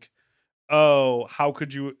feel like, oh, how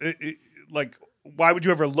could you like? Why would you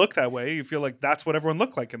ever look that way? You feel like that's what everyone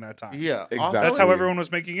looked like in that time. Yeah, Exactly. Also, That's how it's- everyone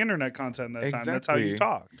was making internet content in that time. That's how you Exactly.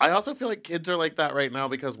 talk. I also feel like kids are like that right now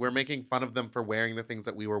because we're making fun of them for wearing the things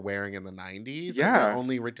that we were wearing in the 90s. Yeah. And their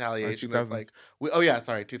only retaliation is 2000s. like,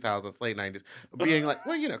 2000s, late 90s. Being like,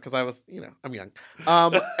 well, because I was, I'm young.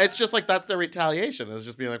 It's just like that's their retaliation. It's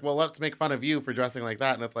just being like, well, let's make fun of you for dressing like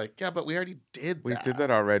that. And it's like, yeah, but we already did that. We did that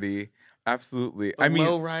already. Absolutely. The I mean,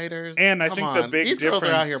 lowriders. And I come think the on. big These girls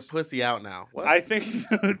are out here difference- pussy out now. What? I think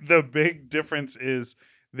the big difference is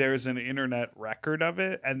there's an internet record of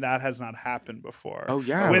it, and that has not happened before. Oh,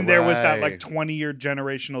 yeah. When there was that like Right. 20-year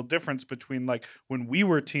generational difference between like when we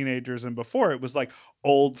were teenagers and before, it was like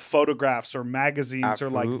old photographs or magazines or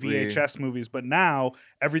like Absolutely. VHS movies. But now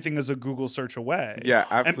everything is a Google search away. yeah,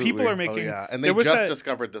 And absolutely. people are Oh, making yeah. And there they was just that,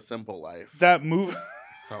 discovered the simple life. that movie.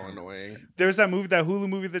 So annoying. There's that movie, that Hulu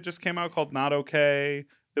movie that just came out called Not Okay.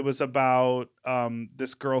 That was about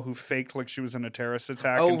this girl who faked like she was in a terrorist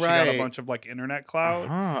attack Oh, and she got a right. bunch of like internet clout.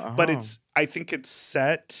 Uh-huh, But uh-huh. I think it's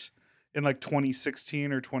set in like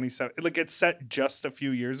 2016 or 2017. Like it's set just a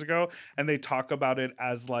few years ago, and they talk about it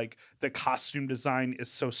as like the costume design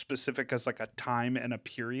is so specific as like a time and a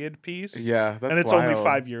period piece. Yeah, that's and it's wild. only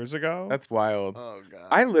 5 years ago. That's wild. Oh god.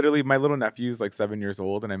 I literally, my little nephew's like 7 years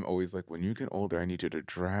old, and I'm always like, when you get older, I need you to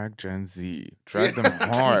drag Gen Z, drag them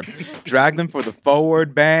hard, drag them for the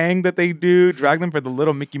forward bang that they do, drag them for the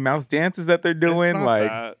little Mickey Mouse dances that they're doing. It's not like,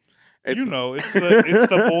 that. it's, You know, it's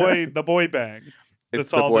the boy bang. It's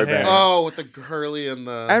That's the all boy the hair. band. Oh, with the curly and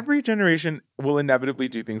the every generation will inevitably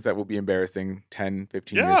do things that will be embarrassing 10,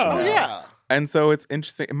 15 years Yeah. from Oh now. yeah. And so it's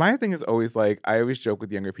interesting. My thing is always like, I always joke with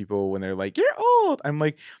younger people when they're like, you're old. I'm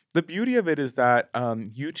like, the beauty of it is that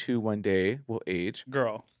you too one day will age.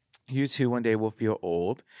 Girl. You too one day will feel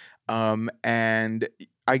old. And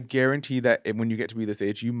I guarantee that when you get to be this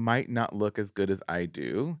age, you might not look as good as I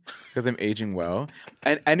do because I'm aging well.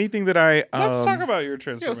 And anything that I... Let's talk about your Yo,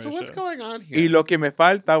 transformation. so what's going on Y here? lo que me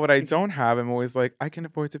falta, what I don't have, I'm always like, I can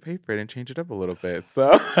afford to pay for it and change it up a little bit. So...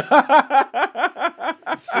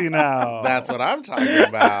 See now. That's what I'm talking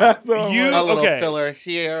about. So I'm You- like, A little okay. filler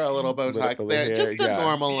here, a little Little Botox filler there, here, just a yeah.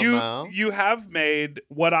 normal amount. You have made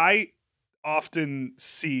what I often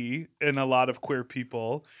see in a lot of queer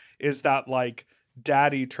people is that like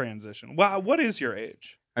daddy transition. Wow, what is your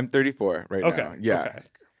age? I'm 34 right Okay. now. Yeah. Okay.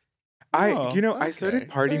 I okay. started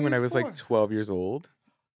partying when I was like 34. 12 years old.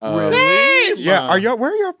 Same. Yeah.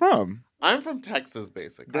 Where are y'all from? I'm from Texas,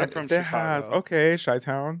 basically. I'm from There Chicago. has. Okay,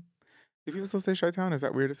 Chi-Town. Do people still say Chi-Town? Is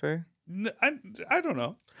that weird to say? I don't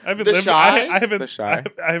know. I haven't The lived. Chi? I haven't. The Chi?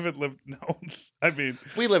 I haven't lived. No, I mean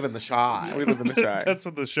We live in the Shy. We live in the Chi. that's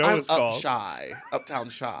what the show I'm is up called. shy, uptown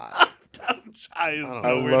shy. Chi is I so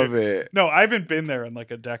I weird. love it. No, I haven't been there in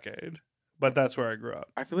like a decade, but that's where I grew up.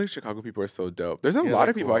 I feel like Chicago people are so dope. There's a Yeah, lot they're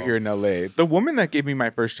of people out cool. here in LA. The woman that gave me my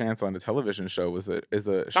first chance on a television show is a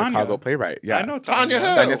Chicago playwright. Yeah. I know Tanya who?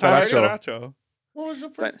 Tanya Saracho. Saracho. What was your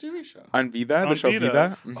first TV show? On Vida, the On show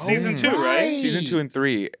Vida. Vida. Season Mhm. 2, right? Season 2 and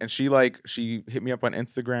 3. And she hit me up on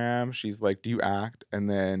Instagram. She's like, do you act? And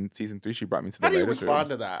then season 3, she brought me to the How do you writers' respond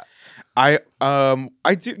room. to that? I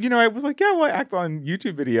do, I was like, yeah, well, I act on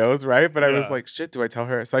YouTube videos, right? But I was Yeah. like, shit, do I tell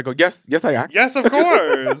her? So I go, yes, I act. Yes, of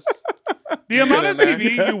course. The amount of Get in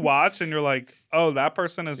TV there. you watch and you're like, oh, that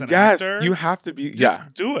person is an Yes, actor. you have to be, Just yeah.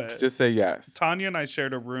 do it. Just say yes. Tanya and I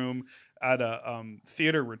shared a room at a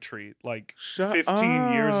theater retreat like Shut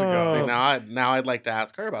 15 years ago. See, now I'd like to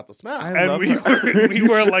ask her about the smell. I And love we her. we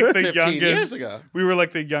were like the 15 years youngest. ago. We were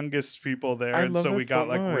like the youngest people there, I and love so that we got so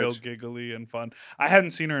like real much. giggly and fun. I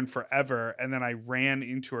hadn't seen her in forever, and then I ran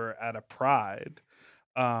into her at a Pride.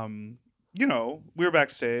 We were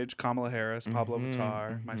backstage. Kamala Harris, Pablo Mhm,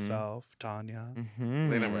 Vittar, mhm. myself, Tanya. Mhm.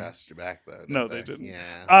 They never asked you back though. No, did they didn't.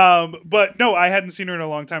 Yeah. But no, I hadn't seen her in a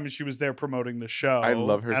long time, and she was there promoting the show. I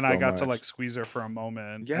love her and so I got to much. like squeeze her for a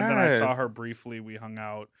moment. And then I saw Yes. her briefly. We hung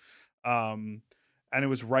out, and it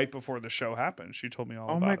was right before the show happened. She told me all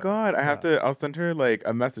Oh about my it. god! Yeah. I'll send her like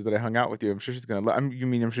a message that I hung out with you. I'm sure she's gonna. I'm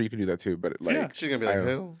sure you can do that too. But like, Yeah. She's gonna be like, I-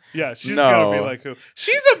 who? Yeah, she's gonna be No. like, who?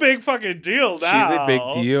 She's a big fucking deal She's now. a big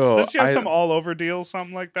deal. Doesn't she have I- some all over deal,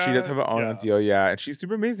 something like that? she does have an all Yeah. on deal, yeah, and she's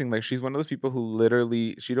super amazing. Like she's one of those people who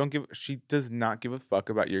literally she does not give a fuck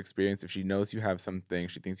about your experience. If she knows you have something,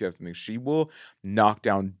 she thinks you have something, she will knock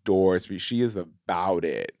down doors for you. She is about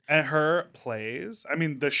it. And her plays, I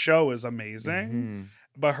mean, the show is amazing, Mhm.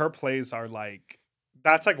 but her plays are like,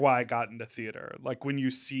 that's like why I got into theater. Like when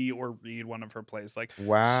you see or read one of her plays, like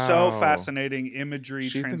Wow, so fascinating, imagery,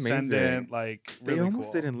 She's transcendent, amazing. like They really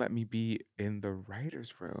almost cool. didn't let me be in the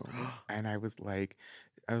writers' room, and I was like,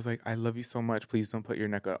 I love you so much. Please don't put your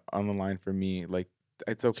neck on the line for me. Like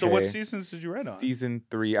it's okay. So what seasons did you write on? Season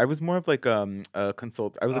 3. I was more of like a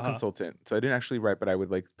consult. I was a Uh-huh. consultant, so I didn't actually write, but I would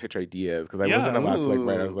like pitch ideas because I Yeah. wasn't allowed to like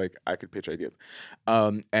write. I was Ooh. like, I could pitch ideas,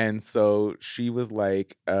 and so she was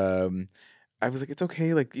like, I was like, it's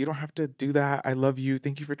okay. Like you don't have to do that. I love you.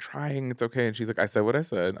 Thank you for trying. It's okay. And she's like, I said what I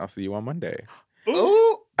said. I'll see you on Monday.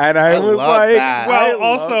 Ooh. And I I was love like, that. I Well, love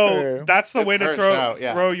also her. that's the It's way to her throw show,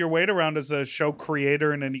 yeah. throw your weight around as a show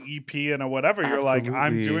creator and an EP and a whatever. You're like, I'm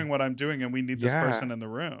Absolutely. doing what I'm doing, and we need this Yeah. person in the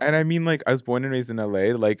room. And I mean, like, I was born and raised in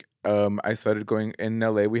LA. Like, I started going in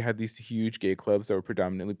LA. We had these huge gay clubs that were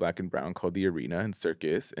predominantly black and brown called the Arena and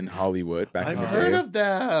Circus in Hollywood back I've in the heard day. of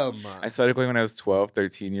them. I started going when I was 12,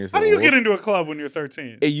 13 years How old. do you get into a club when you're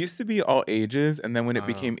 13? It used to be all ages, and then when it Oh.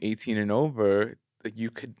 became 18 and over,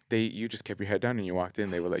 you just kept your head down and you walked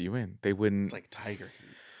in. They would let you in. They wouldn't. It's like Tiger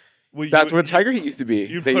Heat. Well, That's where Tiger Heat used to be.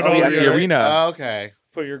 you They put used to be all at your- the arena. Oh, okay.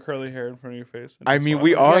 Put your curly hair in front of your face. I mean,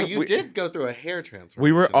 we all Yeah, you did go through a hair transfer.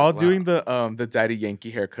 we were all doing the Daddy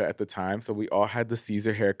Yankee haircut at the time, so we all had the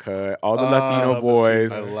Caesar haircut. All the Latino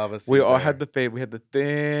boys. I love a We all Caesar. had the fade. We had the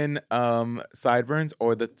thin sideburns,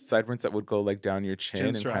 or the sideburns that would go like down your chin, Chin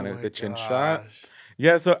and strap. kind Oh of my the chin strap. gosh.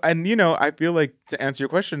 Yeah, so and I feel like to answer your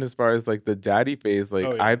question as far as like the daddy phase, like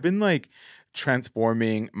Oh, yeah. I've been like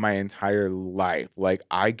transforming my entire life. Like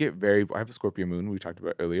I have a Scorpio moon we talked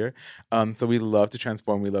about earlier. So we love to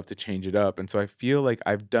transform, we love to change it up. And so I feel like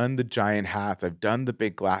I've done the giant hats, I've done the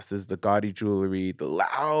big glasses, the gaudy jewelry, the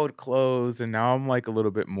loud clothes, and now I'm like a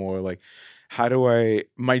little bit more like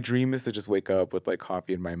my dream is to just wake up with like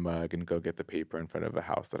coffee in my mug and go get the paper in front of a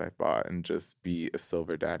house that I bought and just be a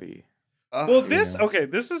silver daddy. Well, this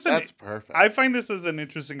is That's perfect. I find this is an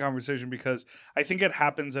interesting conversation because I think it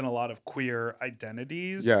happens in a lot of queer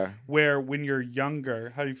identities. Yeah. Where when you're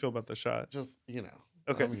younger, how do you feel about the shot? just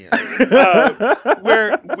Okay. I'm here.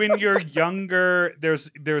 Where when you're younger,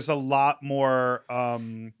 there's a lot more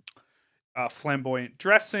flamboyant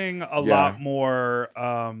dressing, a lot more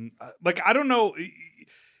like I don't know.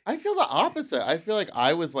 I feel the opposite. I feel like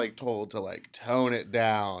I was like told to like tone it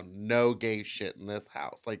down, no gay shit in this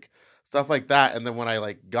house, like stuff like that. And then when I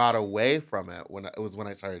like got away from it, when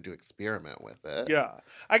I started to experiment with it. Yeah,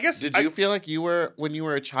 I guess. Did you feel like you were when you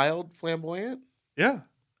were a child flamboyant? Yeah.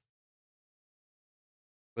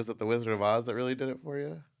 Was it The Wizard of Oz that really did it for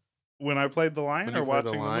you? When I played the lion When or you played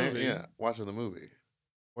watching the movie? Yeah, watching the movie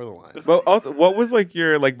or the lion. But also, what was like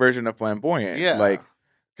your like version of flamboyant? Yeah, Like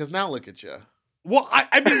because now look at you. Well, I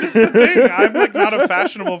mean, this is the thing. I'm like not a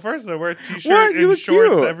fashionable person. I wear a t-shirt What? You and look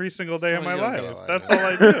shorts cute. every single day of So my young, life. Carolina. That's all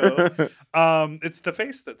I do. It's the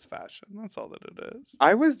face that's fashion. That's all that it is.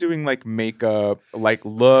 I was doing like makeup, like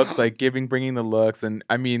looks, like bringing the looks. And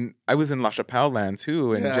I mean, I was in La Chapelle land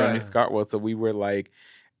too, in Yeah. Jeremy Scott world. So we were like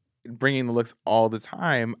bringing the looks all the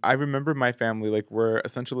time. I remember my family, like we're a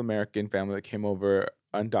Central American family that came over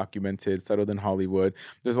undocumented, settled in Hollywood.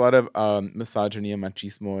 There's a lot of misogyny and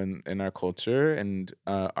machismo in our culture and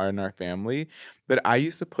are in our family. But I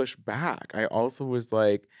used to push back. I also was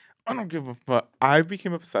like, I don't give a fuck. I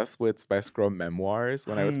became obsessed with Spice Girl memoirs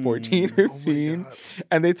when I was 14, 15. God.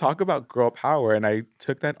 And they talk about girl power. And I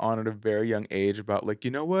took that on at a very young age about like,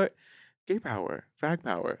 you know what? Gay power, fag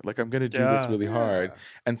power. Like I'm going to do this Yeah. really hard. Yeah.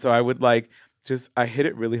 And so I would like, I hit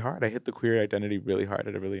it really hard. I hit the queer identity really hard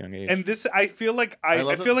at a really young age. And this, I feel like I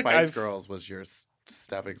love feel that like Spice I've Girls was your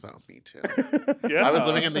stepping zone. Me too. Yeah. I was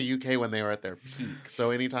living in the UK when they were at their peak.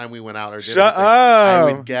 So anytime we went out or did Shut anything, I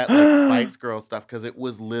would up. get like Spice Girl stuff because it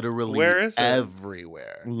was literally Where is it?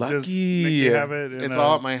 everywhere. Does Lucky. Nikki have it? In It's a-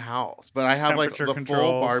 all at my house, but I have like temperature the controlled?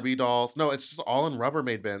 full Barbie dolls. No, it's just all in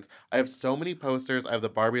Rubbermaid bins. I have so many posters. I have the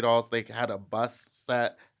Barbie dolls. They had a bus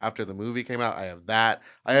set after the movie came out. I have that.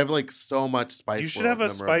 I have like so much Spice. You should World have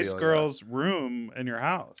a Spice memorabilia. Girls room in your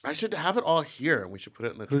house. I should have it all here, and we should put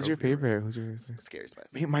it in the. Who's your trophy room. favorite? Who's your Scary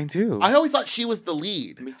Spice. Mine too. I always thought she was the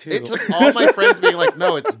lead. Me too. It took all my friends being like,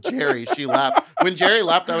 "No, it's Jerry. She left." When Jerry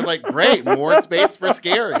left, I was like, "Great, more space for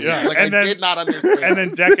Scary." Yeah, Like and I then- did not understand. And then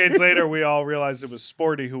decades later, we all realized it was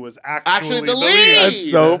Sporty who was actually the lead. lead.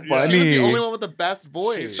 That's so She was funny. the only one with the best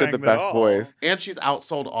voice. She She's sang the them best all. voice. And she's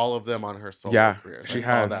outsold all of them on her solo Yeah, career. she I saw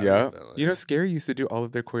has. that Yeah. recently. You know, Scary used to do all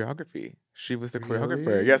of their choreography. She was the choreographer.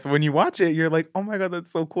 Really? Yeah, so when you watch it, you're like, oh my God,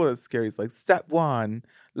 that's so cool. That's Scary. It's like, step one,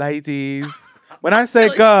 ladies. When I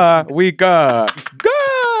say go, we go.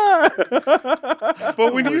 Go!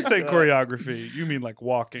 But when you say choreography, you mean like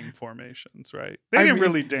walking formations, right? They I didn't mean-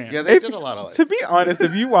 really dance. Yeah, they did a lot of like. To be honest,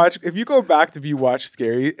 if you go back to watch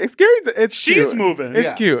Scary, it's She's cute. moving. It's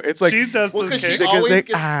Yeah. cute. It's like she does Well, the because kick. she Because always like,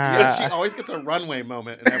 gets, yeah, she always gets a runway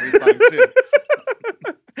moment in every song too.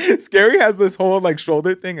 Scary has this whole like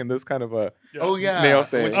shoulder thing and this kind of a Oh yeah, Nail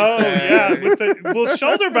thing. What'd you Oh say? yeah, well,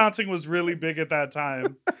 shoulder bouncing was really big at that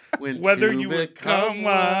time. When Whether two you would become come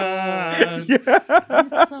on.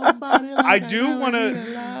 yeah. Somebody like I do never wanna-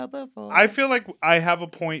 did love before. I feel like I have a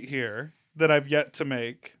point here that I've yet to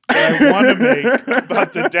make that I want to make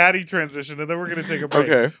about the daddy transition, and then we're going to take a break.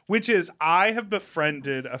 Okay. Which is, I have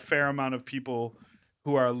befriended a fair amount of people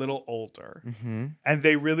who are a little older, and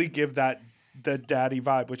they really give that the daddy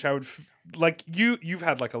vibe, which I would like. You've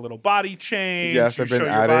had like a little body change. Yes, you I've been show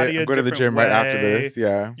your at body it. a I'm going to the different gym right after way. this.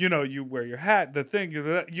 Yeah. You know, you wear your hat, the thing,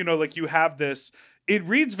 you know, like you have this. It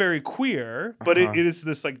reads very queer, but it is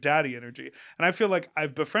this like daddy energy, and I feel like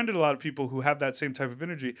I've befriended a lot of people who have that same type of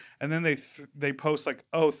energy, and then they post like,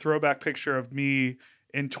 oh, throwback picture of me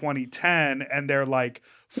in 2010, and they're like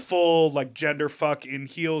full like gender fuck in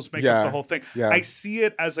heels, make up the whole thing. Yeah. I see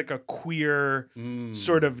it as like a queer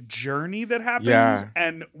sort of journey that happens, Yeah.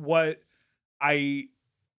 and what I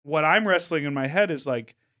what I'm wrestling in my head is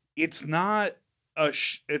like, it's not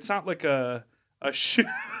it's not like a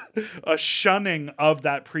shunning of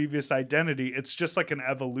that previous identity. It's just like an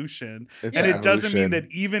evolution. And it doesn't mean that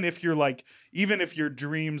even if your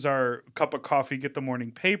dreams are cup of coffee, get the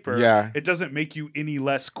morning paper, it doesn't make you any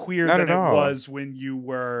less queer than it was when you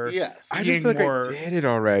were. Yes. I just feel like I did it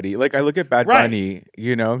already. Like, I look at Bad Bunny,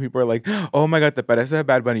 you know, people are like, oh my God, the parece a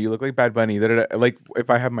Bad Bunny. You look like Bad Bunny. Like, if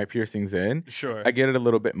I have my piercings in, I get it a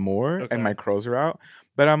little bit more and my curls are out.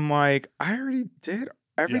 But I'm like, I already did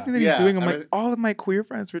everything that he's doing. I'm like, all of my queer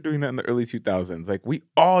friends were doing that in the early 2000s. Like, we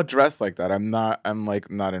all dress like that. I'm not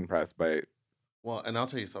impressed by it. Well, and I'll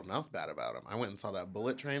tell you something else bad about him. I went and saw that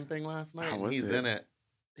Bullet Train thing last night, and he's in it.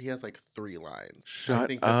 He has like 3 lines. I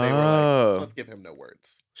think that they were like, let's give him no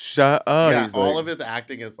words. Shut up. Yeah, all of his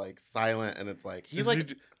acting is like silent, and it's like he's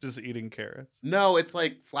like just eating carrots. No, it's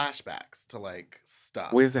like flashbacks to like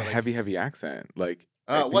stuff. Well, he has a heavy accent. Like,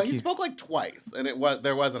 well, he spoke like twice, and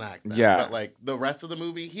there was an accent. Yeah, but like the rest of the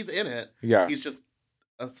movie, he's in it. Yeah, he's just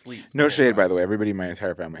asleep. No shade, by the way. Everybody in my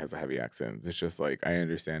entire family has a heavy accent. It's just like, I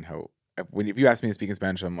understand how. If you ask me to speak in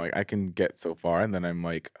Spanish, I'm like, I can get so far, and then I'm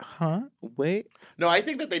like, huh? Wait. No, I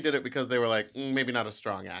think that they did it because they were like, maybe not a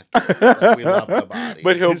strong actor. Like, we love the body,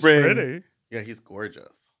 but he's pretty. Yeah, he's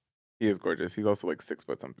gorgeous. He is gorgeous. He's also like 6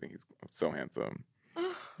 foot something. He's so handsome.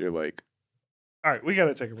 You're like, all right, we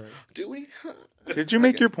gotta take a break. Do we? Did you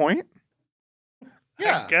make your point?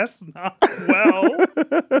 Yeah. I guess not. Well,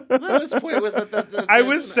 no, his point was that I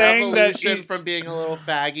was saying that from being a little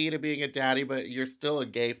faggy to being a daddy, but you're still a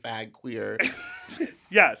gay fag queer.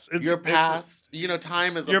 Yes, your past. You know,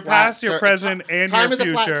 time is your past, your present, and time your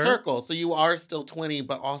future. Time is a flat circle, so you are still 20,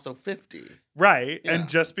 but also 50. Right, and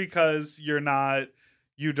just because you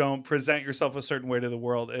don't present yourself a certain way to the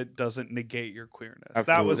world, it doesn't negate your queerness.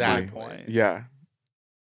 Absolutely. That was my point. Yeah.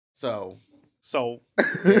 So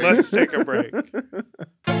let's take a break.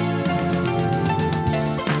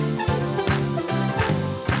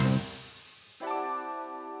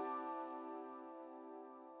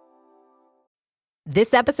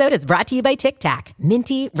 This episode is brought to you by Tic Tac.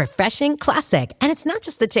 Minty, refreshing, classic. And it's not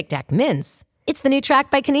just the Tic Tac mints. It's the new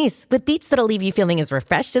track by Kanice with beats that'll leave you feeling as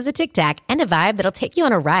refreshed as a Tic Tac and a vibe that'll take you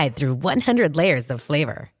on a ride through 100 layers of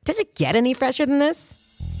flavor. Does it get any fresher than this?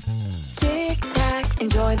 Tic Tac,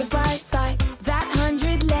 enjoy the bright side. That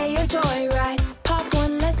 100-layer joyride. Pop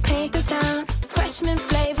one, let's paint the town. Freshman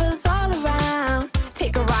flavors all around.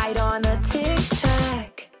 Take a ride on a Tic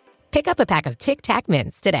Tac. Pick up a pack of Tic Tac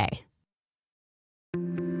mints today.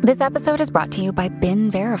 This episode is brought to you by Been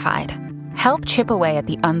Verified. Help chip away at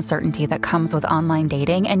the uncertainty that comes with online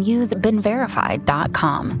dating and use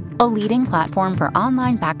BeenVerified.com, a leading platform for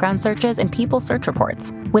online background searches and people search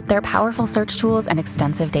reports. With their powerful search tools and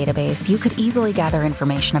extensive database, you could easily gather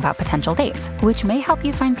information about potential dates, which may help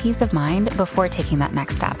you find peace of mind before taking that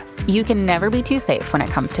next step. You can never be too safe when it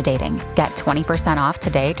comes to dating. Get 20% off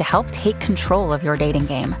today to help take control of your dating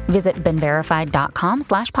game. Visit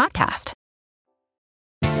BeenVerified.com/podcast.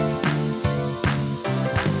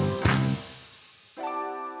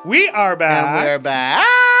 We are back. And we're back.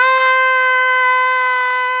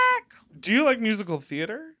 Do you like musical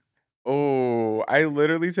theater? Oh, I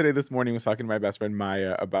literally this morning was talking to my best friend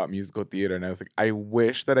Maya about musical theater, and I was like, I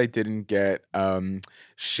wish that I didn't get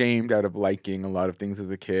shamed out of liking a lot of things as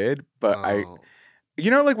a kid, but you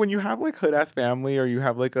know, like when you have like hood ass family, or you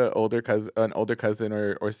have like an older cousin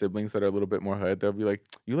or siblings that are a little bit more hood, they'll be like,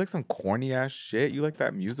 you like some corny ass shit, you like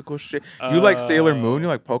that musical shit, you like Sailor Moon, you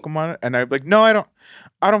like Pokemon, and I'm like, no, I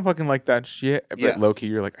don't fucking like that shit. But low key,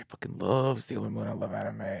 you're like, I fucking love Sailor Moon, I love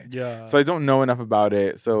anime. Yeah. So I don't know enough about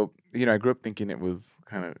it. So, you know, I grew up thinking it was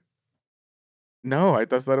kind of. No, I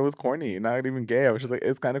thought it was corny. Not even gay. I was just like,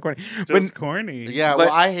 it's kind of corny. Just corny. Yeah,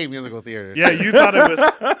 well, I hate musical theater. Yeah, you thought it was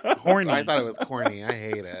horny. I thought it was corny. I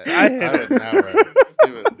hate it. I would never.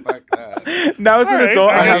 Stupid. Fuck that. Now as an adult,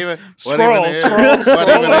 I have... Scroll.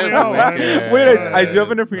 Wait, I do have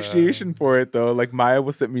an appreciation for it, though. Like, Maya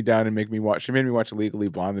will sit me down and she made me watch Legally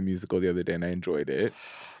Blonde, the musical, the other day, and I enjoyed it.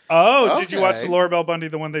 Oh, did you watch the Laura Bell Bundy,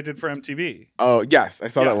 the one they did for MTV? Oh, yes. I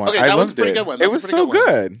saw that one. Okay, that one's a pretty good one. It was so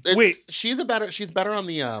good. Wait. She's better on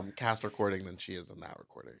the cast recording than she is in that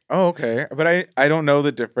recording. Oh, okay. But I don't know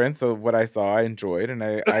the difference. So what I saw, I enjoyed, and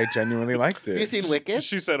I genuinely liked it. Have you seen Wicked?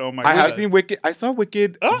 She said, oh my God. I have seen Wicked. I saw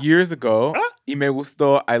Wicked years ago. Y me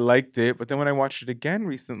gustó. I liked it. But then when I watched it again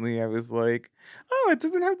recently, I was like, oh, it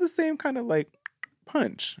doesn't have the same kind of like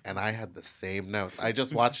punch. And I had the same notes. I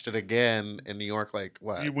just watched it again in New York, like,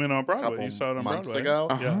 what? You went on Broadway. Couple You saw it on months Broadway. ago.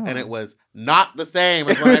 Yeah. And it was not the same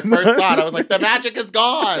as when I first saw it. I was like, the magic is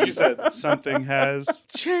gone. You said something has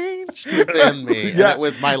changed within me. And Yeah. it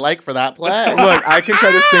was my like for that play. Look, I can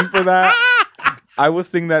try to sing for that. I will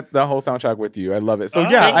sing that the whole soundtrack with you. I love it. So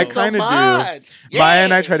yeah, I Thank you so kind of much. do. Maya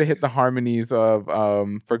and I Yay. try to hit the harmonies of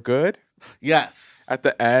For Good Yes. at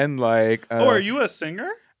the end. Like, Oh, are you a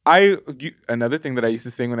singer? another thing that I used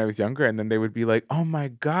to sing when I was younger, and then they would be like, "Oh my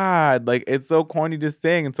god, like it's so corny to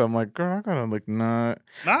sing," and so I'm like, "Girl, I gotta like not."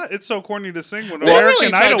 It's so corny to sing when They really American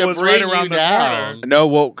tried Idol to was bring right you around the down. corner. No,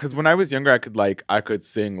 well, because when I was younger, I could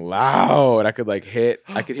sing loud. I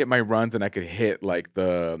could hit my runs, and I could hit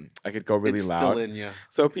I could go really It's loud. still in you.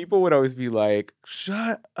 So people would always be like,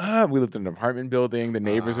 "Shut up." We lived in an apartment building. The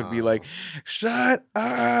neighbors would be like, "Shut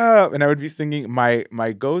up," and I would be singing my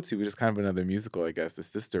go-to, which is kind of another musical, I guess, the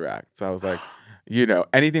Sister Act. So I was like,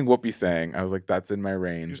 anything Whoopi sang, I was like, that's in my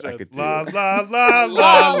range. You I said, could do. la it. la la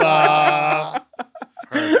la la.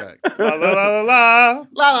 Perfect. La la la la la.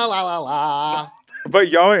 La la la la la. But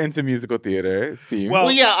y'all are into musical theater, it seems. Well,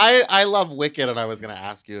 yeah, I love Wicked, and I was gonna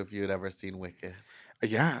ask you if you had ever seen Wicked.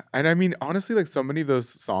 Yeah, and I mean, honestly, like so many of those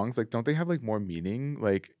songs, like, don't they have like more meaning?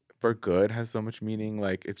 Like, For Good has so much meaning.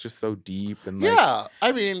 Like, it's just so deep and like. Yeah,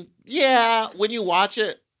 I mean, yeah. When you watch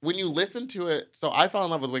it, when you listen to it, so I fell in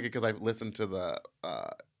love with Wicked because I listened to the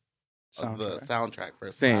soundtrack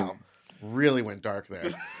first. Same. Wow. Really went dark there.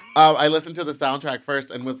 I listened to the soundtrack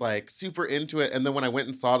first and was like super into it, and then when I went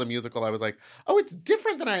and saw the musical, I was like, "Oh, it's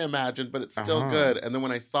different than I imagined, but it's still good." And then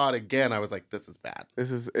when I saw it again, I was like, "This is bad."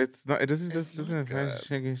 It's not. It doesn't It's just not doesn't have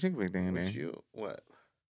good. shake thing in Would there. you what?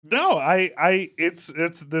 No,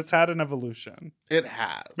 it's had an evolution. It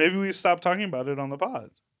has. Maybe we stopped talking about it on the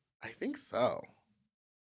pod. I think so.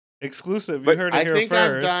 Exclusive. You But heard it I here think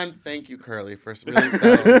first. I'm done. Thank you, Curly, for really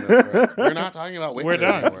settling this for us. We're not talking about Wicked We're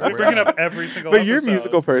done. anymore. We bring it up every single But you're a episode.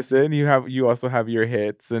 musical person. You also have your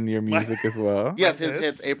hits and your music as well. Yes, his hits?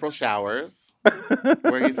 hits, April Showers,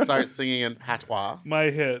 where he starts singing in patois.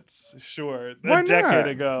 My hits, sure. Why A decade not?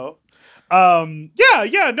 ago.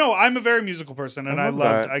 No, I'm a very musical person, and I love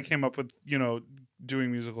loved. that. I came up with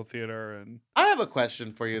doing musical theater, and I have a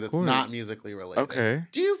question for you that's not course. musically related. Okay.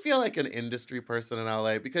 Do you feel like an industry person in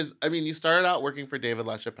LA? Because, I mean, you started out working for David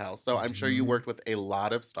LaChapelle, so I'm sure you worked with a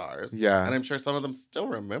lot of stars. Yeah. And I'm sure some of them still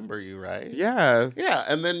remember you, right? Yeah. Yeah,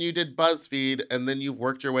 and then you did BuzzFeed, and then you've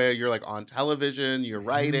worked your way, you're like on television, you're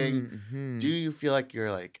writing. Mhm. Do you feel like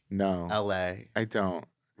you're like No, LA? I don't.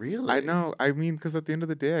 Really? I know. I mean, because at the end of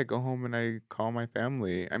the day, I go home and I call my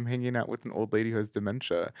family. I'm hanging out with an old lady who has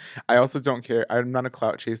dementia. I also don't care. I'm not a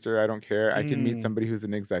clout chaser. I don't care. I can meet somebody who's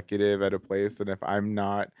an executive at a place, and if I'm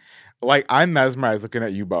not, like, I'm mesmerized looking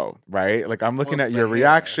at you both, right? Like, I'm looking Well, at it's your the hair.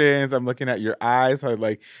 reactions. I'm looking at your eyes. How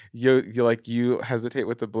like you hesitate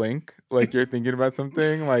with the blink, like you're thinking about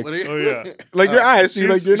something, like What are you- Oh, yeah. like your eyes. See,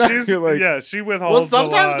 like she's, you're not. she's- You're like, yeah, she withholds. Well,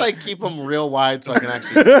 sometimes a lot. I keep them real wide so I can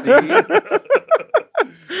actually see.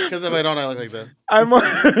 Because if I don't, I look like this. I'm more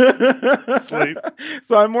Sleep.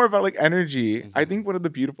 So I'm more about like energy. I Mhm. think one of the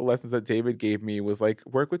beautiful lessons that David gave me was like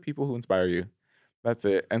work with people who inspire you. That's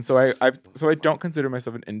it. And so I don't consider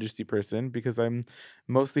myself an industry person because I'm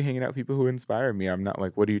mostly hanging out with people who inspire me. I'm not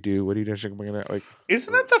like, what do you do? What do you do? Like,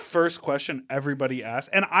 Isn't that the first question everybody asks?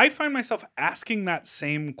 And I find myself asking that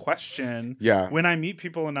same question Yeah. when I meet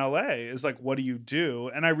people in LA is like, what do you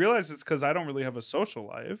do? And I realize it's because I don't really have a social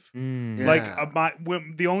life. mm, Like Yeah.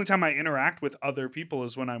 the only time I interact with other people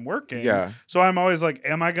is when I'm working. Yeah. So I'm always like,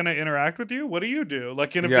 am I going to interact with you? What do you do?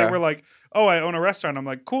 Like, and if Yeah. they were like, oh, I own a restaurant, I'm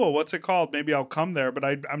like, cool. What's it called? Maybe I'll come there, but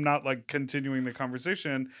I'm not like continuing the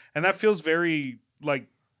conversation. And that feels very like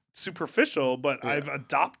superficial, but Yeah. I've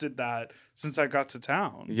adopted that since I got to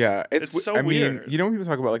town. Yeah, It's so I mean, weird. you know when people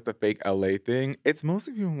talk about like the fake LA thing, it's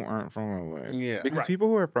mostly people who aren't from LA. Yeah. Because Right. people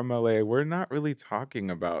who are from LA, we're not really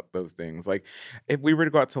talking about those things. Like, if we were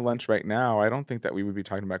to go out to lunch right now, I don't think that we would be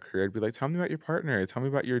talking about career. I'd be like, tell me about your partner. Tell me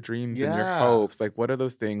about your dreams and your Yeah. hopes. Like, what are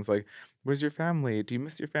those things? Like, where's your family? Do you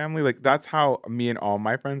miss your family? Like, that's how me and all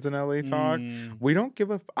my friends in LA talk. Mm. We don't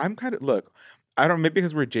give a. I'm kind of look. I don't maybe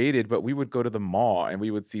because we're jaded, but we would go to the mall and we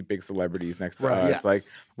would see big celebrities next to Right. us. Yes. Like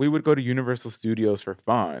we would go to Universal Studios for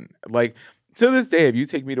fun. Like to this day, if you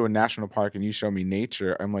take me to a national park and you show me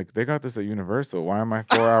nature, I'm like, they got this at Universal. Why am I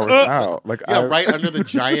 4 hours out? Like Yeah, right under the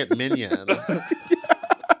giant minion.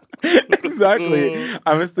 Exactly.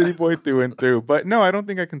 I'm a city boy through and through. But no, I don't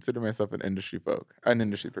think I consider myself an industry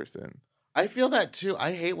person. I feel that too.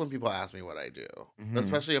 I hate when people ask me what I do,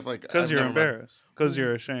 especially if like Because I've you're never met- embarrassed. Because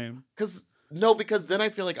you're ashamed. Because then I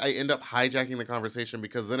feel like I end up hijacking the conversation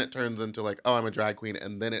because then it turns into like, oh, I'm a drag queen,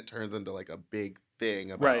 and then it turns into like a big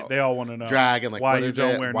thing about Right, they all want to know drag and like why what you is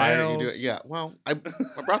don't it? wear Why nails. are you doing? Yeah, well, I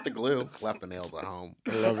brought the glue, left the nails at home.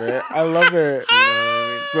 I love it. I love it. You know what I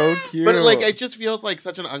mean? So cute. But like, it just feels like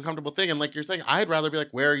such an uncomfortable thing. And like you're saying, I'd rather be like,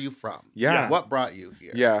 where are you from? Yeah. What brought you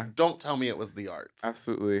here? Yeah. Don't tell me it was the arts.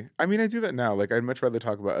 Absolutely. I mean, I do that now. Like, I'd much rather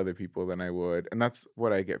talk about other people than I would, and that's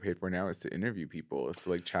what I get paid for now, is to interview people, is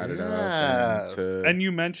to like chat it up Yes. and to. And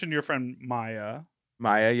you mentioned your friend Maya.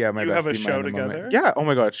 Maya, yeah, my You have a bestie, show Maya in the moment. together? Yeah. Oh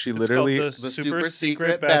my god, she It's literally. called the Super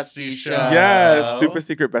Secret Bestie Show. Yes, Super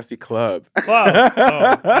Secret Bestie Club. Club.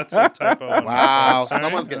 Oh, that's a typo. on my Wow, part. Sorry.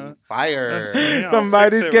 someone's getting fired. That's me. I'll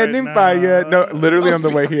Somebody's fix it getting right fired. now. No, literally Oh on the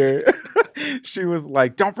my way God. here. She was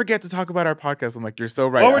like, "Don't forget to talk about our podcast." I'm like, "You're so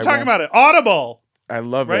right." Oh, we're I talking won't." about it. Audible. I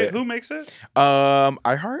love Right? it. Who makes it?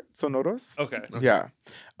 iHeart, Sonoros. Okay. Yeah.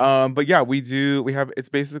 But yeah, we have, it's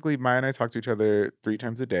basically Maya and I talk to each other 3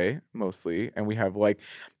 times a day, mostly. And we have like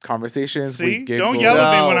conversations. See? We Don't giggle. yell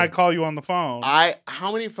at me when No. I call you on the phone.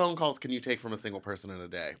 How many phone calls can you take from a single person in a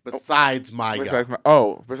day besides Maya?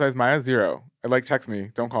 Besides Maya, 0. Like, text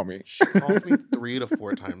me. Don't call me. She calls me 3 to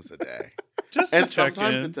 4 times a day. Just And to check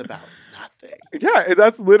sometimes in. it's about nothing. Yeah,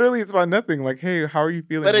 that's literally, it's about nothing. Like, hey, how are you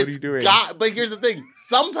feeling? But What are it's you doing? but here's the thing.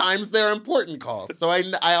 Sometimes they're important calls, so I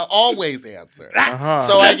always answer. Uh-huh.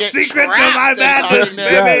 So I The get secret to my trapped in madness, talking to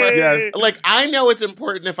baby. Yes. Like, I know it's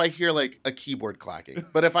important if I hear like a keyboard clacking,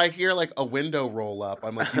 but if I hear like a window roll up,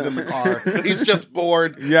 I'm like, he's in the car. He's just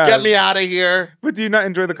bored. Yes. Get me out of here. But do you not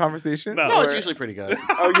enjoy the conversation? No. No, it's usually pretty good.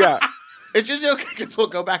 Oh, yeah. It's usually okay because we'll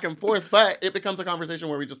go back and forth, but it becomes a conversation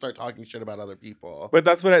where we just start talking shit about other people. But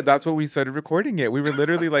that's what we started recording it. We were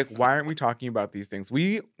literally like, why aren't we talking about these things?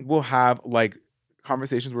 We will have like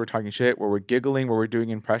conversations where we're talking shit, where we're giggling, where we're doing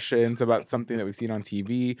impressions about something that we've seen on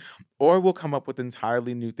TV, or we'll come up with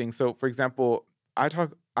entirely new things. So, for example,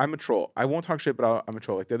 I'm a troll. I won't talk shit, but I'm a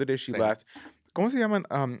troll. Like the other day, she Same. laughed. ¿Cómo se llaman?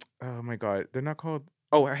 Oh my god, they're not called.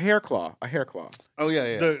 Oh, a hair claw. A hair claw. Oh yeah,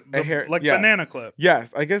 yeah. The hair- like yes. banana clip.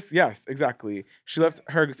 Yes, I guess, yes, exactly. She left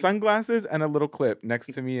her sunglasses and a little clip next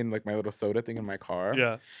to me in like my little soda thing in my car.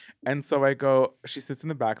 Yeah. And so I go, she sits in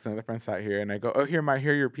the back, so another friend sat here, and I go, oh, here are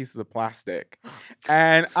your pieces of plastic.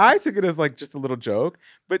 And I took it as like just a little joke,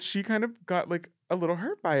 but she kind of got like a little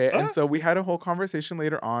hurt by it. And so we had a whole conversation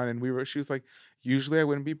later on, and she was like, usually I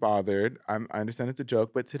wouldn't be bothered. I understand it's a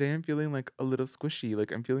joke, but today I'm feeling like a little squishy,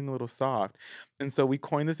 like I'm feeling a little soft. And so we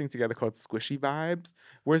coined this thing together called squishy vibes,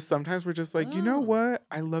 where sometimes we're just like, you know what?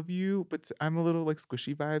 I love you, but I'm a little like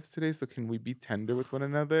squishy vibes today. So can we be tender with one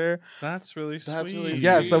another? That's really sweet. That's really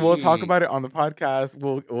Yeah, so we'll talk sweet. about it on the podcast.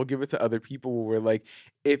 We'll give it to other people where we're like,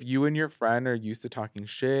 if you and your friend are used to talking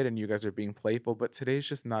shit and you guys are being playful, but today's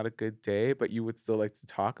just not a good day, but you would still like to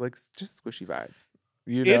talk, like just squishy vibes.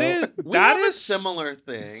 You know? It is. We That have is a similar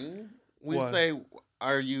thing. We What? say,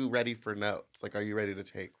 "Are you ready for notes? Like, are you ready to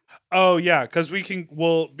take?" Oh yeah, because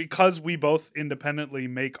because we both independently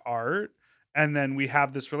make art, and then we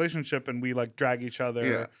have this relationship, and we like drag each other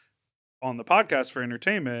Yeah. on the podcast for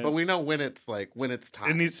entertainment. But we know when it's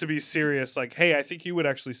time. It needs to be serious. Like, hey, I think you would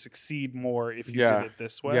actually succeed more if you Yeah. did it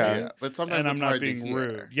this way. Yeah. Yeah, but sometimes And I'm it's not hard being to hear.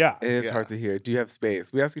 rude. Yeah. It is Yeah. hard to hear. Do you have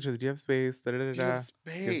space? We ask each other, do you have space? Da, da, da, Do you da. have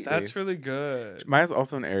space? That's really good. Maya's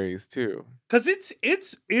also an Aries too. Because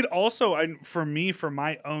it also, for me, for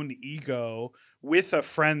my own ego, with a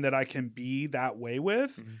friend that I can be that way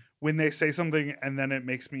with, Mm-hmm. when they say something and then it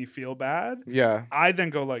makes me feel bad, Yeah. I then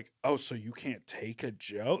go like, oh, so you can't take a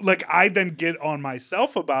joke? Like, I then get on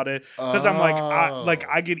myself about it because I'm like,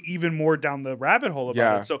 I get even more down the rabbit hole about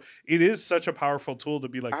Yeah. it. So it is such a powerful tool to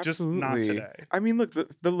be like, just not Absolutely. today. I mean, look,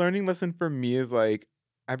 the learning lesson for me is like,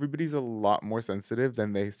 everybody's a lot more sensitive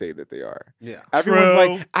than they say that they are. Yeah. Everyone's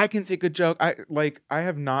True. like, I can take a joke. I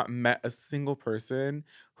have not met a single person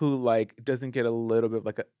who like doesn't get a little bit of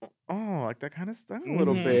like like that kind of stuff a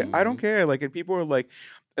little bit. I don't care. Like, and people are like,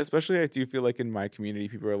 especially I do feel like in my community,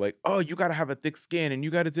 people are like, oh, you gotta have a thick skin and you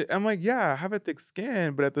gotta do. I'm like, yeah, I have a thick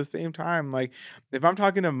skin, but at the same time, like, if I'm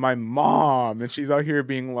talking to my mom and she's out here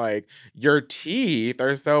being like, your teeth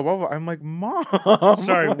are so blah, blah, I'm like, mom.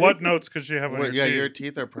 Sorry, like, what notes could she have on Well, your teeth? your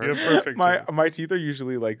teeth are You have perfect. perfect teeth. my teeth are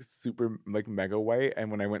usually like super like mega white, and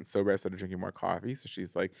when I went sober, I started drinking more coffee. So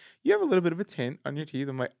she's like, "You have a little bit of a tint on your teeth."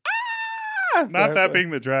 I'm like, ah. Not that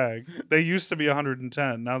being the drag. They used to be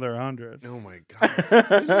 110. Now they're 100. Oh my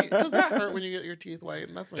god! Does that hurt when you get your teeth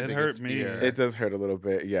whitened? That's my It biggest hurt me. fear. It does hurt a little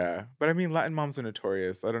bit, yeah. But I mean, Latin moms are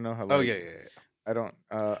notorious. I don't know how. Like, Oh yeah. I don't.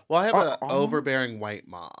 Well, I have Are an all moms- overbearing white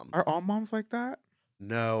mom. Are all moms like that?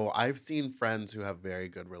 No, I've seen friends who have very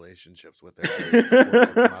good relationships with their very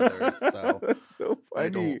supportive mothers. So That's so I funny.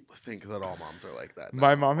 don't think that all moms are like that.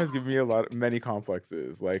 My no. mom has given me many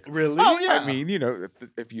complexes. Like, Really? Oh yeah. I mean,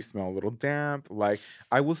 if you smell a little damp, like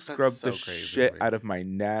I will scrub so the crazy to shit me. out of my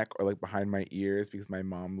neck or like behind my ears because my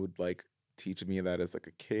mom would like teach me that as like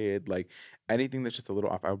a kid. Like anything that's just a little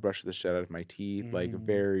off, I'll brush the shit out of my teeth. Like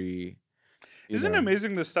very. Isn't it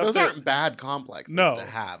amazing the stuff Those that aren't bad complexes No. to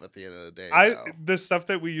have at the end of the day. though. the stuff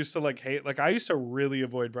that we used to like hate, like I used to really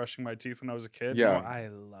avoid brushing my teeth when I was a kid. Yeah. Now I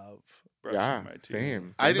love brushing Yeah, my teeth.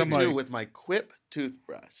 same. I do I'm too like- with my Quip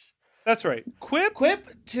toothbrush. That's right. Quip.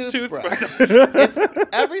 Toothbrush. Toothbrush. It's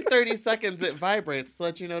every 30 seconds it vibrates to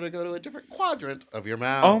let you know to go to a different quadrant of your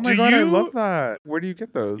mouth. Oh my Do god, I you- love that. Where do you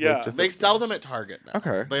get those? Yeah. Like, just They like- sell them at Target now.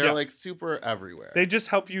 Okay. They are Yeah. like super everywhere. They just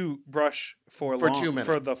help you brush for 2 minutes.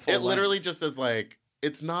 for the full it literally length. just is like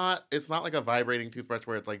it's not like a vibrating toothbrush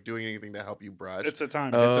where it's like doing anything to help you brush. It's a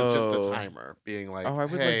time. It's just Oh. a timer being like, Oh, I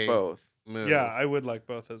would hey, like both. move. Yeah, I would like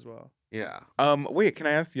both as well. Yeah. Wait, can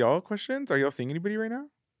I ask y'all questions? Are y'all seeing anybody right now?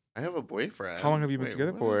 I have a boyfriend. How long have you been Wait,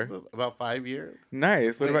 together what is for? this? About 5 years.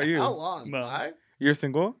 Nice. What Wait, about you? How long? No. 5? You're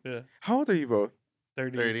single? Yeah. How old are you both?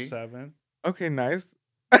 37. Okay, nice.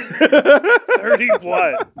 30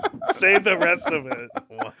 what? Say the rest of it.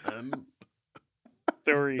 1,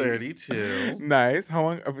 3. 32. Nice. How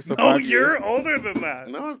long? So Oh, 5 you're years? older than that.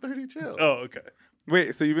 No, I'm 32. Oh, okay.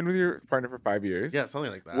 Wait, so you've been with your partner for 5 years? Yeah,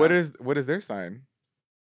 something like that. What is their sign?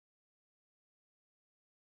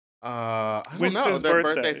 I don't When's know. his Their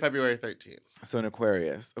birthday? birthday, February 13th. So an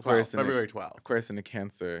Aquarius. 12, Aquarius and February 12th. Aquarius and a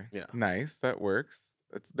Cancer. Yeah. Nice. That works.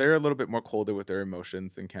 They're a little bit more colder with their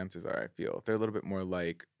emotions than Cancers are, I feel. They're a little bit more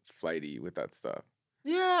like flighty with that stuff.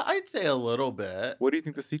 Yeah, I'd say a little bit. What do you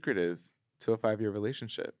think the secret is to a 5-year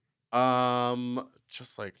relationship?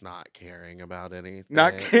 Just like not caring about anything.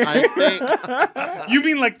 Not caring. I think. You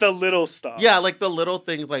mean like the little stuff? Yeah, like the little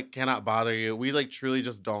things like cannot bother you. We like truly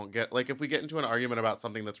just don't get like if we get into an argument about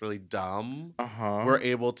something that's really dumb, Uh-huh. we're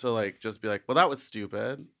able to like just be like, well, that was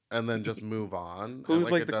stupid, and then just move on. and, Who's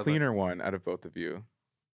like it the doesn't- cleaner one out of both of you?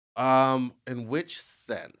 In which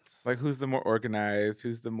sense? Like who's the more organized?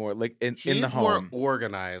 Who's the more like in the He's more home?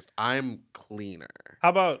 organized. I'm cleaner. How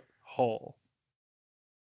about whole?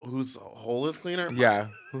 Whose hole is cleaner? Yeah,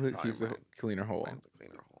 who Mine. keeps a Mine. cleaner hole? Mine's a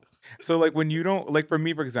cleaner hole. So like when you don't like for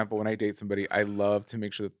me, for example, when I date somebody, I love to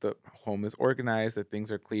make sure that the home is organized, that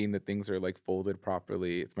things are clean, that things are like folded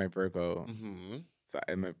properly. It's my Virgo. Mm-hmm. So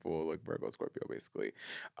I'm a full like Virgo Scorpio basically.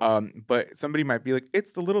 But somebody might be like,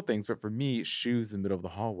 it's the little things, but for me, shoes in the middle of the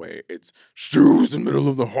hallway. It's shoes in the middle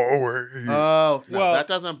of the hallway. Oh, no, Well- that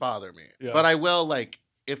doesn't bother me. Yeah. But I will, like,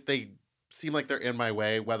 if they seem like they're in my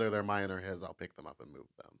way, whether they're mine or his, I'll pick them up and move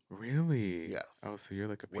them. Really? Yes. Oh, so you're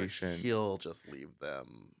like a Where patient. he'll just leave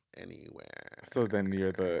them anywhere. So then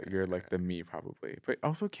you're like the me probably. But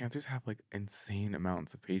also Cancers have like insane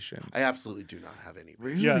amounts of patience. I absolutely do not have any.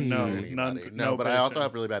 Really? Yeah, patience no, for anybody. none- No, no but I also patience.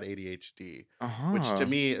 have really bad ADHD, Uh-huh. which to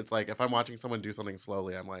me, it's like if I'm watching someone do something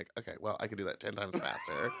slowly, I'm like, okay, well, I could do that 10 times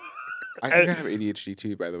faster. I think I have ADHD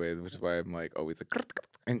too, by the way, which is why I'm like always like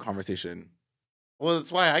in conversation. Well,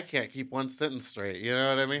 that's why I can't keep one sentence straight. You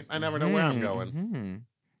know what I mean? I never know where I'm going. Mhm.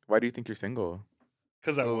 Why do you think you're single?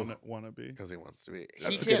 Because I Ooh. want to be. Because he wants to be.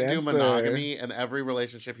 That's He a good can't do answer. monogamy, and every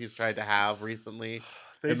relationship he's tried to have recently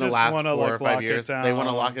They in the just last wanna, 4 or like, 5 lock it years, they want to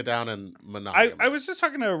down. lock it down and monogamy. I was just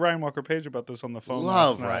talking to Ryan Walker Page about this on the phone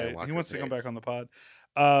Love last Ryan night. He Walker wants to come Page. back on the pod.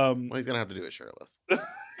 Well, he's gonna have to do it shirtless.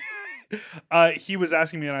 He was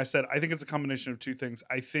asking me, and I said, I think it's a combination of two things.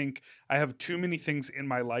 I think I have too many things in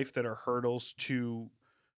my life that are hurdles to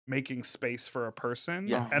making space for a person,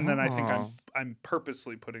 Yes. and then I think Oh. I'm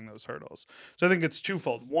purposely putting those hurdles. So I think it's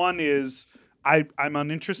twofold. One is I'm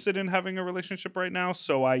uninterested in having a relationship right now,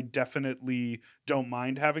 so I definitely don't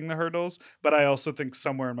mind having the hurdles. But I also think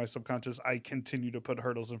somewhere in my subconscious, I continue to put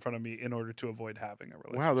hurdles in front of me in order to avoid having a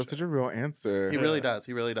relationship. Wow, that's such a real answer. He really does.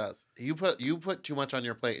 He really does. You put too much on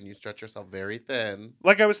your plate and you stretch yourself very thin.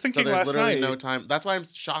 Like I was So thinking there's last literally night. no time. That's why I'm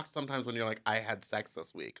shocked sometimes when you're like, I had sex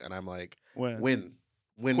this week, and I'm like, When?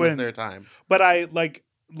 when was When? there time? But I like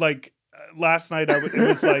last night. It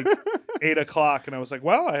was like 8:00, and I was like,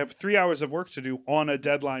 "Well, I have 3 hours of work to do on a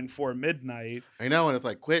deadline for midnight." I know, and it's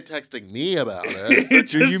like, quit texting me about it. It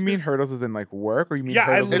Do you just- mean hurdles as in like work, or you mean Yeah,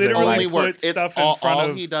 I hurdles as It's in literally only like? work. put It's stuff in all, front all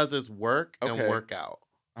of- he does is work and Okay. work out,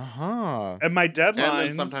 Uh huh. And my deadlines, and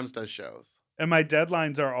then sometimes does shows. and my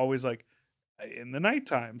deadlines are always like in the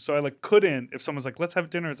nighttime. So I like couldn't. If someone's like, "Let's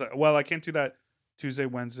have dinner," it's like, "Well, I can't do that Tuesday,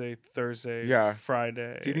 Wednesday, Thursday, Yeah.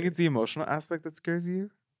 Friday." Do you think it's the emotional aspect that scares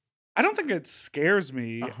you? I don't think it scares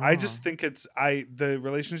me. I just Uh-huh. think it's the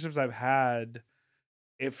relationships I've had,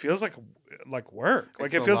 it feels like work. Like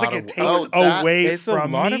It's it a feels like lot it of takes that- away It's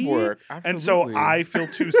from a lot me. of work. And so Absolutely. I feel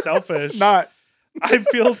too selfish. Not. I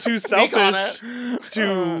feel too Speak on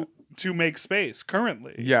selfish to make space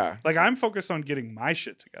currently. Yeah. Like I'm focused on getting my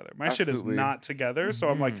shit together. My shit is Absolutely. not together. So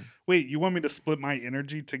I'm like, Mhm. wait, you want me to split my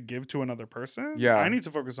energy to give to another person? Yeah. I need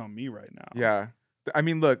to focus on me right now. Yeah. I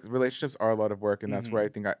mean, look, relationships are a lot of work, and that's where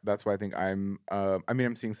Mm-hmm. that's why I think I'm. I mean,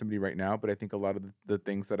 I'm seeing somebody right now, but I think a lot of the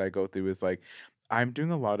things that I go through is like, I'm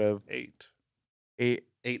doing a lot of 8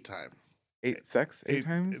 times. sex eight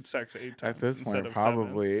times. It's sex 8 times At this instead point, of 7.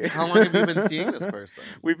 probably. How long have you been seeing this person?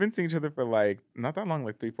 We've been seeing each other for like not that long,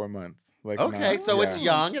 like 3-4 months. Like Okay, not- so it's yeah.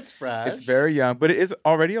 young, it's fresh. It's very young, but it is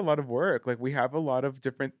already a lot of work. Like we have a lot of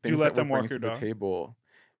different Do you things let that them we're walk bringing your to the dog? table.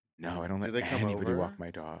 No, I don't Do let they come anybody over? walk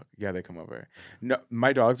my dog. Yeah, they come over. No,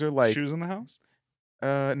 my dogs are like. Shoes in the house?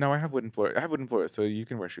 No, I have wooden floor. I have wooden floors, so you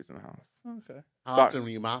can wear shoes in the house. Okay. How Sock- often were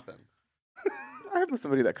you mopping? I have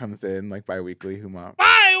somebody that comes in like bi-weekly who mops.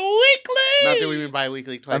 Bi-weekly! Not do we mean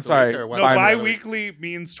bi-weekly, twice a sorry. week? Or once No, every other week? bi-weekly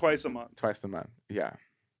means twice a month. Twice a month. Yeah.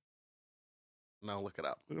 No, look it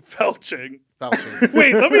up. Felching. Felching.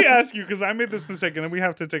 Wait, let me ask you, because I made this mistake, and then we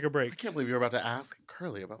have to take a I break. can't believe you were about to ask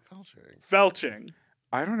Curly about felching. Felching.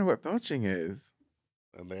 I don't know what belching is.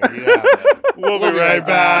 And there you have it. We'll be right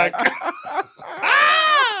back.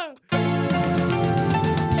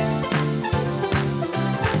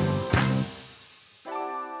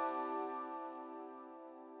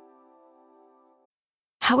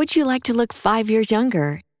 How would you like to look 5 years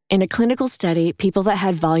younger? In a clinical study, people that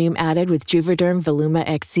had volume added with Juvederm Voluma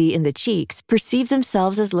XC in the cheeks perceived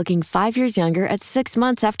themselves as looking 5 years younger at 6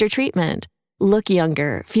 months after treatment. Look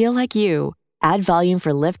younger, feel like you. Add volume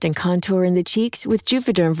for lift and contour in the cheeks with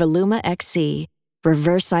Juvederm Voluma XC.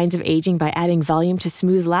 Reverse signs of aging by adding volume to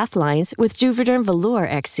smooth laugh lines with Juvederm Velour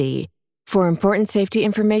XC. For important safety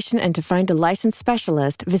information and to find a licensed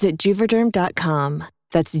specialist, visit Juvederm.com.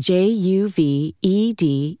 That's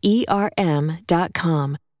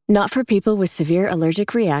JUVEDERM.com. Not for people with severe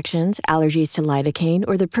allergic reactions, allergies to lidocaine,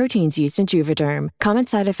 or the proteins used in Juvederm. Common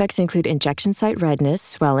side effects include injection site redness,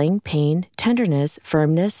 swelling, pain, tenderness,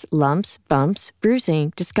 firmness, lumps, bumps,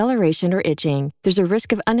 bruising, discoloration, or itching. There's a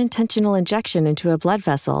risk of unintentional injection into a blood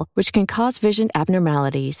vessel, which can cause vision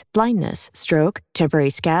abnormalities, blindness, stroke, temporary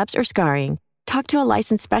scabs, or scarring. Talk to a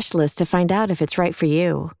licensed specialist to find out if it's right for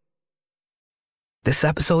you. This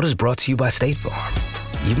episode is brought to you by State Farm.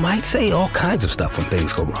 You might say all kinds of stuff when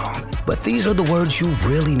things go wrong, but these are the words you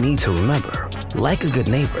really need to remember. Like a good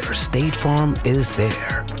neighbor, State Farm is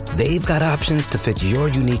there. They've got options to fit your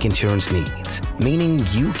unique insurance needs, meaning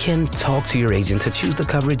you can talk to your agent to choose the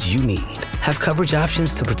coverage you need. Have coverage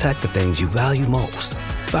options to protect the things you value most.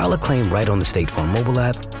 File a claim right on the State Farm mobile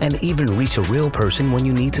app and even reach a real person when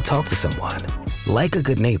you need to talk to someone. Like a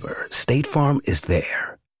good neighbor, State Farm is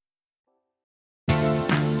there.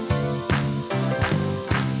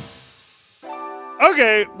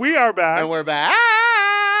 Okay, we are back. And we're back.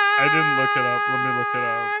 I didn't look it up. Let me look it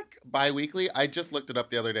up. Bi-weekly? I just looked it up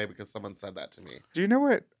the other day because someone said that to me. Do you know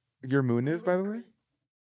what your moon is, by the way?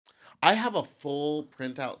 I have a full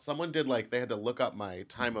printout. Someone did they had to look up my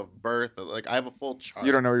time of birth. Like, I have a full chart.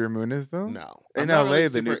 You don't know where your moon is, though? No. In I'm not LA, really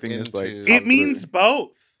the new super thing is like. into- It means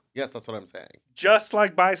both. Yes, that's what I'm saying. Just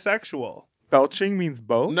like bisexual. Belching means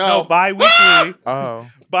both? No, bi-weekly. Oh.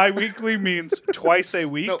 Bi-weekly means twice a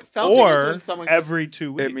week felching is or when someone- every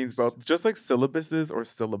 2 weeks. It means both. Just like syllabuses or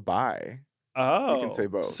syllabi. Oh. You can say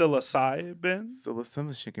both. Psilocybin.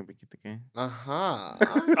 Uh-huh.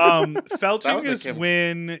 Felching That was a is Kim-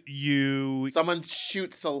 when you... Someone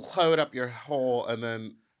shoots a load up your hole and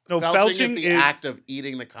then... No, felching felching is the is- act of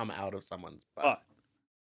eating the cum out of someone's butt.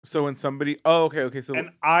 So when somebody... Oh, okay. So... And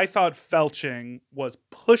I thought felching was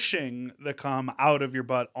pushing the cum out of your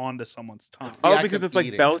butt onto someone's tongue. Oh, because it's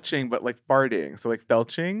like belching, but like farting. So like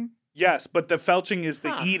belching? Yes, but the felching is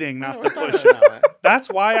the eating, not I the thought pushing. that way. That's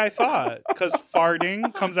why I thought. Because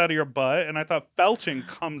farting comes out of your butt, and I thought felching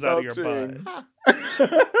comes out of your butt.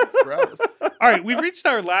 That's gross. All right, we've reached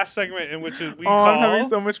our last segment in which we Oh, call... I'm having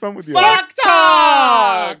so much fun with you. Fuck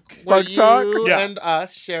talk! Where Fuck talk? you Yeah. and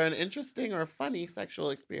us share an interesting or funny sexual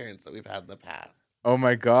experience that we've had in the past. Oh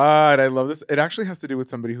my God. I love this. It actually has to do with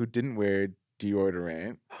somebody who didn't wear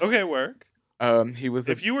deodorant. Okay, work. He was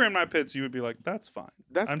If you were in my pits, you would be like, that's fine.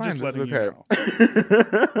 That's I'm fine. just This is letting okay. you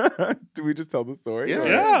know. Do we just tell the story? Yeah. Or-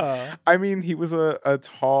 Yeah. I mean, he was a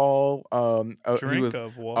tall he Drink was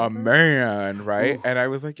of water. a man, right? Oof. And I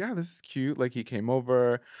was like, yeah, this is cute. Like he came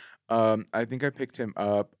over. I think I picked him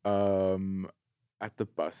up at the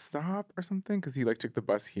bus stop or something because he like took the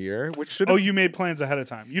bus here, which should Oh, you made plans ahead of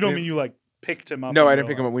time. You don't Yeah. mean you like picked him up. No, in I didn't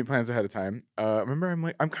real pick him up. life? We plans ahead of time.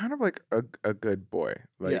 Remember, I'm kind of like a good boy.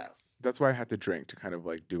 Like, Yes. that's why I had to drink to kind of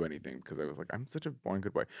like do anything because I was like, I'm such a boring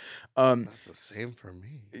good boy. That's the same for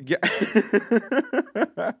me.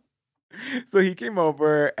 Yeah. So he came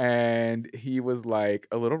over and he was like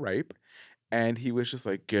a little ripe. And he was just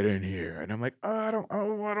like, get in here. And I'm like, I don't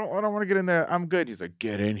want to get in there. I'm good. He's like,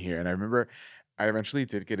 get in here. And I remember I eventually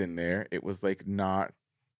did get in there. It was like not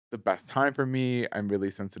the best time for me. I'm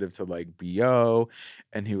really sensitive to like BO.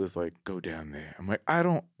 And he was like, go down there. I'm like, I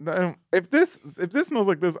don't if this smells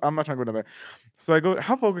like this, I'm not trying to go down there. So I go,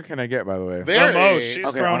 how vulgar can I get, by the way? Very. Oh, she's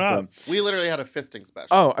Okay, thrown awesome. up. We literally had a fisting special.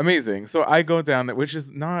 Oh, amazing. So I go down there, which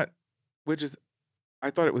is I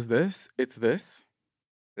thought it was this. It's this.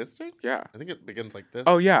 Fisting? Yeah. I think it begins like this.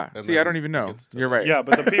 Oh yeah. and See, I then don't even it know. gets to You're the- right. Yeah,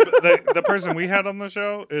 but the person we had on the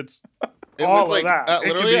show, it's It all was like of that. It could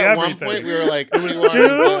literally be at everything. one point we were like, It was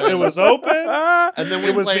two. It was open. and then we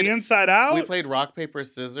It was played the inside out. We played rock paper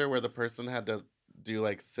scissors, where the person had to do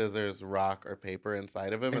like scissors, rock, or paper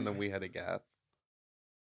inside of him, and then we had to guess.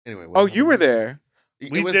 Anyway. what Oh, you were happened? there.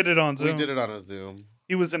 We did it on Zoom. We did it on a Zoom.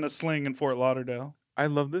 He was in a sling in Fort Lauderdale. I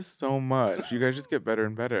love this so much. You guys just get better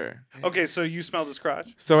and better. Okay, so you smelled his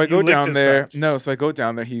crotch. So I You go licked down his there. crotch. No, so I go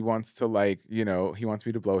down there. He wants to he wants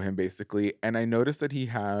me to blow him basically. And I notice that he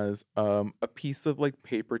has a piece of like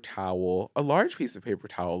paper towel, a large piece of paper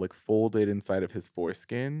towel, like folded inside of his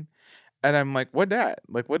foreskin. And I'm like, what that?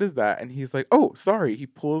 Like, what is that? And he's like, oh, sorry. He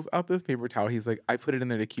pulls out this paper towel. He's like, I put it in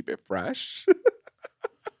there to keep it fresh.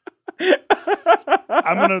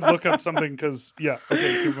 I'm gonna look up something because okay,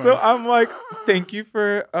 keep So going. I'm like, thank you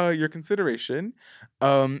for your consideration.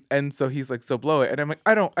 And so he's like, so blow it. And I'm like,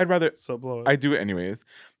 I'd rather so blow it. I do it anyways.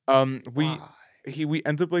 We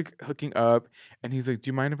end up like hooking up and he's like, do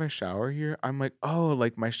you mind if I shower here? I'm like, oh,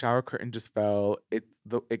 like my shower curtain just fell.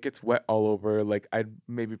 It gets wet all over. Like I'd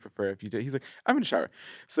maybe prefer if you did. He's like, I'm in the shower.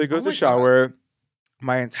 So he goes to shower.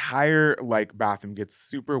 My entire like bathroom gets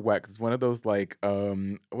super wet because it's one of those like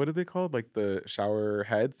what are they called, like the shower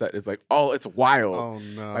heads that is like it's wild. Oh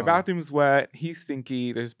no. My bathroom's wet. He's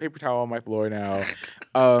stinky. There's paper towel on my floor now.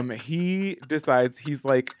 He decides, he's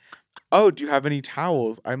like, oh, do you have any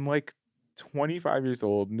towels? I'm like 25 years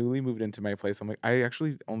old, newly moved into my place. I'm like, I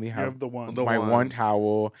actually only have the one. my one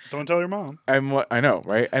towel. Don't tell your mom. I know,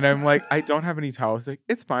 right? And I'm like, I don't have any towels. He's like,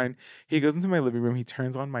 it's fine. He goes into my living room. He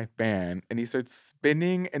turns on my fan and he starts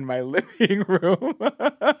spinning in my living room.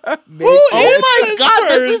 Oh my God,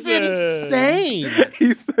 this is insane.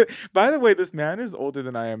 By the way, this man is older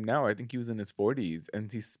than I am now. I think he was in his 40s,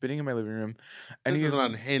 and he's spinning in my living room. And This he's is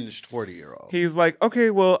an unhinged 40-year-old. He's like, okay,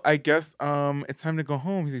 well, I guess it's time to go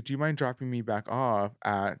home. He's like, do you mind dropping me back off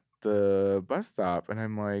at the bus stop? And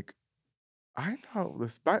I'm like, I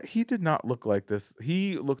thought he did not look like this.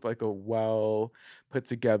 He looked like a well put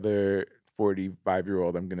together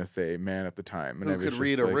 45-year-old, I'm gonna say, man at the time. And Who I was could just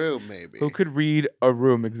read a like, room, maybe. Who could read a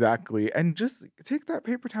room, exactly. And just take that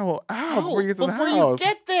paper towel out before you get to the before house. you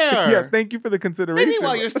get there. Yeah, thank you for the consideration. Maybe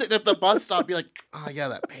while you're sitting at the bus stop, you're like, oh yeah,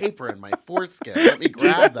 that paper in my foreskin. Let me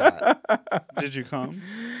grab that. Did you come?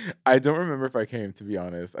 I don't remember if I came, to be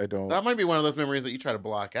honest. I don't. That might be one of those memories that you try to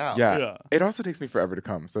block out. Yeah. It also takes me forever to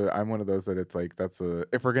come. So I'm one of those that it's like,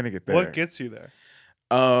 if we're going to get there. What gets you there?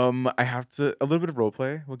 I have to, a little bit of role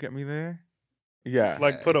play will get me there. Yeah.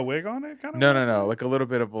 Like put a wig on it? Kind of. No. Like a little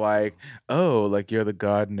bit of like, oh, like you're the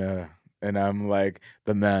gardener and I'm like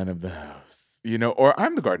the man of the house, or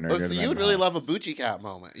I'm the gardener. Oh, you're so the man you of would the really house. love a Bucci Cat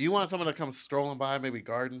moment. You want someone to come strolling by, maybe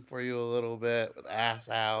garden for you a little bit with ass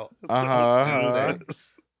out. Uh-huh.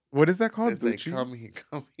 What is that called? It's like, Bucci?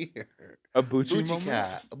 come here. A Bucci moment?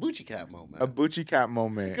 Cat. A Bucci Cat moment. A Bucci Cat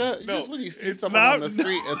moment. Just when you see it's someone not- on the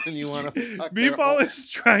street and then you want to fuck their Meatball whole is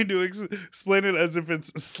trying to explain it as if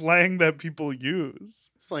it's slang that people use.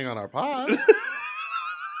 slang on our pod.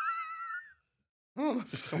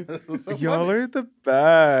 This is so Y'all funny. are the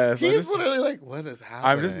best. He's literally like, what is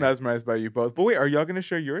happening? I'm just mesmerized by you both. But wait, are y'all gonna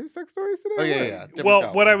share your sex stories today? Oh, or yeah, what? yeah. Dipper's Well, got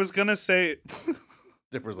what one. I was gonna say,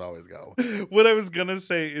 Dippers always go. what I was gonna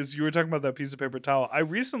say is, you were talking about that piece of paper towel. I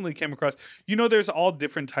recently came across, there's all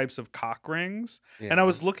different types of cock rings, and I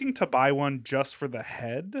was looking to buy one just for the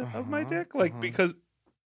head of my dick, because.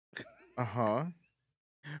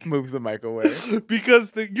 Moves the mic away.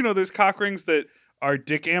 Because there's cock rings that are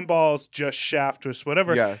dick and balls, just shaft, twist,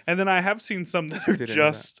 whatever. Yes. And then I have seen some that are did any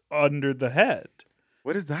of just under the head.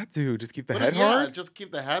 What does that do? Just keep the What head yeah, hard? just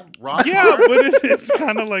keep the head rocking. Yeah, but it's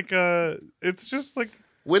kind of like it's just like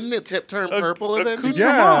Wouldn't the tip turn purple eventually?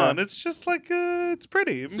 accoutrement. It's just like it's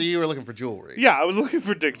pretty. So you were looking for jewelry. Yeah, I was looking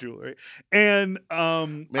for dick jewelry, and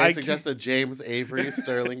May I suggest a James Avery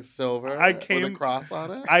sterling silver I with came a cross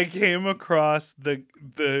on it? I came across the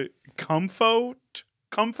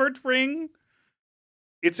comfort ring.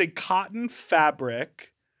 It's a cotton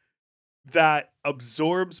fabric that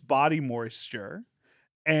absorbs body moisture,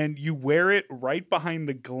 and you wear it right behind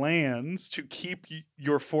the glands to keep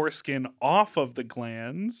your foreskin off of the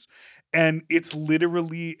glands. And it's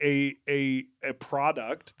literally a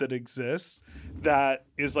product that exists that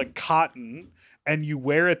is like cotton, and you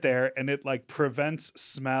wear it there, and it like prevents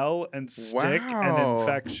smell and stick and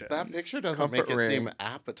infection. That picture doesn't make it seem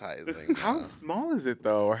appetizing. How small is it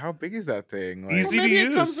though, or how big is that thing? Like, Easy to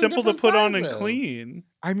use, simple to put on and clean.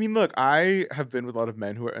 I mean, look, I have been with a lot of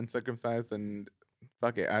men who are uncircumcised, and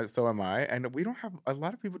fuck it, so am I. And we don't have a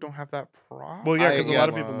lot of people don't have that problem. Well, yeah, because a lot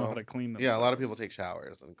of people know how to clean themselves. Yeah, a lot of people take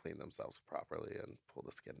showers and clean themselves properly and pull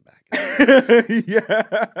the skin back.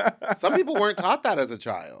 Yeah. Some people weren't taught that as a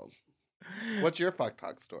child. What's your fuck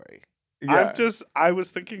talk story? Yeah. I was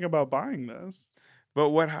thinking about buying this. But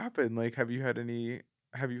what happened? Like, have you had any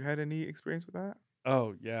experience with that?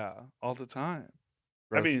 Oh yeah, all the time.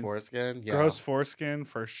 Gross foreskin? Yeah. Gross foreskin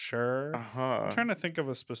for sure. Uh-huh. I'm trying to think of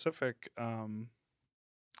a specific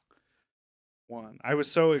one. I was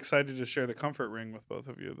so excited to share the comfort ring with both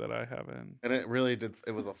of you that I haven't. And it really did.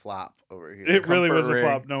 It was a flop over here. It really was a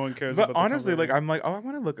flop. No one cares but about honestly, the like, ring. I'm like, oh, I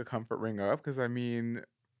want to look a comfort ring up because I mean,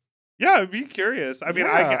 yeah, I'd be curious. I mean,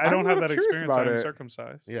 Yeah, I don't I'm have a that little curious experience. about I'm it.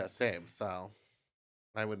 circumcised. Yeah, same. So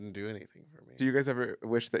I wouldn't do anything for me. do you guys ever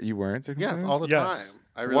wish that you weren't circumcised? Yes, all the time.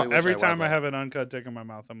 I really wish Every I time I wasn't. have an uncut dick in my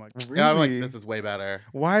mouth, I'm like, Really? Yeah, I'm like, this is way better.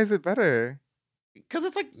 Why is it better? Because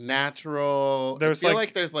it's like natural. There's I feel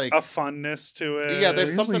like there's like a funness to it. yeah,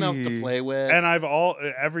 there's something else to Really? play with. And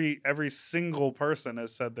every single person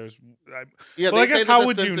has said there's. Yeah, well, they I guess say that how the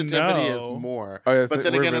would you sensitivity know? is more. Oh, yeah, but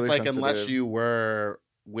then we're again, it's really like unless sensitive. you were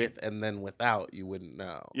with and then without, you wouldn't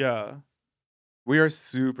know. Yeah. We are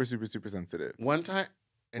super, super, super sensitive. One time,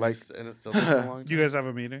 and, Like- and it still takes a long time. Do you guys have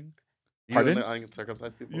a meeting? You Pardon? and the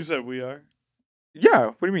uncircumcised people? You said we are. Yeah.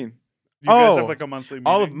 What do you mean? You guys Oh, have like a monthly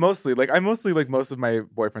meeting. most of my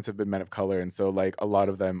boyfriends have been men of color, and so like a lot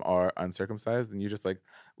of them are uncircumcised, and you just like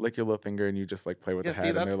lick your little finger and you just like play with Yeah, the head. see,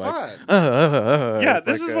 and that's they're like, fun. Yeah, It's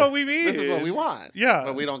this like is a- what we mean. This is what we want. Yeah,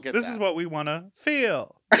 But we don't get This that. is what we want to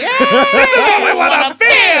feel. Yeah! This is what we want to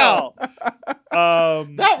feel.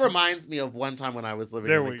 That reminds me of one time when I was living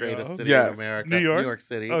There in the we greatest go. city Yes. in America, New York? New York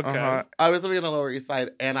City. Okay. Uh-huh. I was living on the Lower East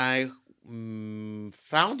Side, and I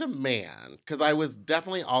found a man because I was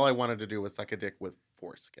definitely all I wanted to do was suck a dick with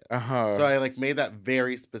foreskin. Uh-huh. So I like made that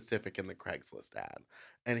very specific in the Craigslist ad,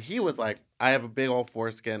 and he was like, "I have a big old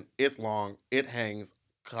foreskin. It's long. It hangs.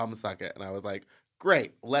 Come suck it." And I was like,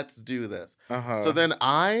 "Great, let's do this." Uh-huh. So then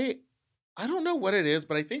I don't know what it is,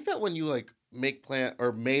 but I think that when you like made plans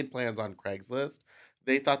on Craigslist,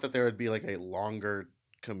 they thought that there would be like a longer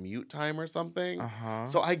commute time or something. Uh-huh.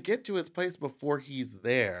 So I get to his place before he's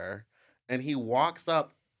there, and he walks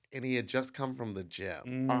up, and he had just come from the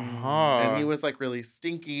gym. Uh-huh. And he was like really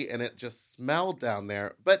stinky, and it just smelled down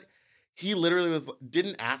there. But he literally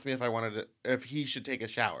didn't ask me if he should take a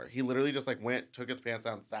shower. He literally just like went, took his pants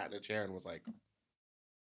out, and sat in a chair, and was like,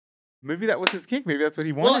 Maybe that was his kink. Maybe that's what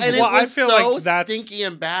he wanted. well, and Well, it was I feel so like that's- stinky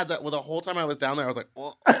and bad that the whole time I was down there, I was like,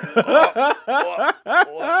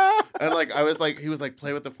 and like I was like, he was like,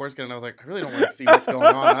 play with the foreskin, and I was like, I really don't want to see what's going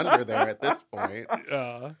on under there at this point,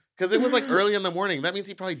 because it was like early in the morning. That means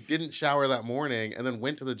he probably didn't shower that morning, and then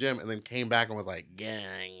went to the gym, and then came back and was like,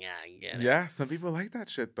 Yeah, some people like that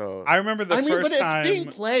shit though. I remember the I mean, first but it's time. being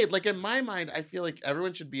played. Like in my mind, I feel like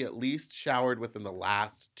everyone should be at least showered within the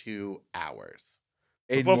last 2 hours.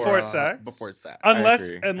 Before sex? Before sex. Unless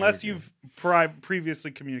agree. you've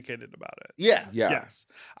previously communicated about it. Yes. Yeah. Yes.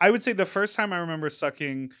 I would say the first time I remember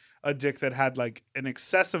sucking a dick that had like an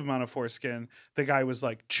excessive amount of foreskin, the guy was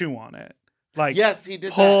like, chew on it. Like, yes, he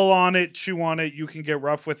did pull on it, chew on it. You can get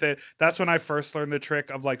rough with it. That's when I first learned the trick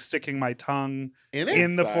of like sticking my tongue in the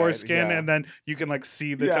Inside, foreskin, yeah. and then you can like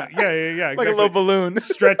see the Yeah. tongue. Yeah, exactly. Like a little balloon.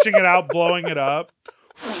 Stretching it out, blowing it up,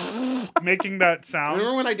 making that sound.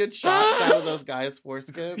 Remember when I did shots out of those guys'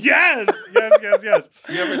 foreskin? Yes. You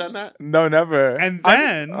ever done that? No, never. And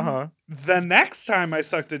then the next time I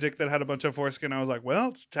sucked a dick that had a bunch of foreskin, I was like, well,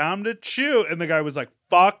 it's time to chew. And the guy was like,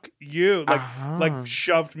 fuck you. Like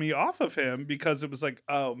shoved me off of him because it was like,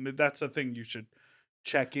 oh, that's a thing you should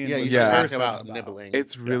check in Yeah, with you the should ask person about nibbling.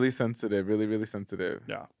 It's really sensitive, really, really sensitive.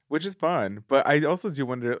 Yeah. Which is fun. But I also do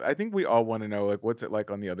wonder, I think we all want to know, like, what's it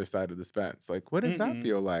like on the other side of this fence? Like, what does that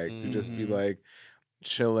feel like to just be like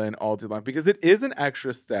chilling all day long? Because it is an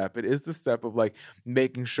extra step. It is the step of like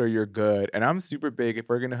making sure you're good. And I'm super big. If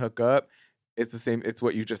we're going to hook up, it's the same. It's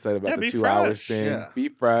what you just said about the be 2 hours fresh. thing. Yeah. Be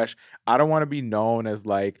fresh. I don't want to be known as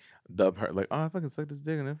like the part, like, oh, I fucking sucked his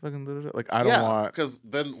dick and then fucking like, I don't want, because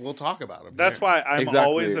then we'll talk about him. That's here. why I'm Exactly.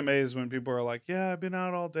 always amazed when people are like, yeah, I've been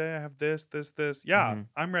out all day. I have this. Yeah,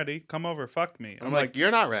 I'm ready. Come over. Fuck me. I'm like,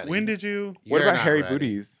 you're not ready. When did you? What You're about not hairy ready.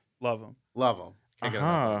 booties? Love them. Love them. Can't get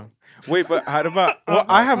enough of 'em. Wait, but how about? Well,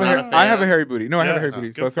 I have Not a I have a fan. hairy booty. No, I have a Yeah. hairy booty.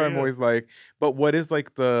 Good So that's for why I'm you. always like. But what is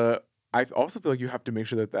like the? I also feel like you have to make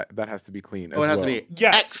sure that has to be clean. Oh, as it has well. to be.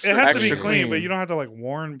 Yes, it extra has to be extra clean, clean. but you don't have to like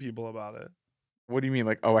warn people about it. What do you mean?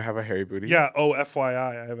 Like, oh, I have a hairy booty? Yeah. Oh,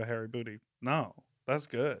 FYI, I have a hairy booty. No, that's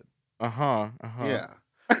good. Yeah.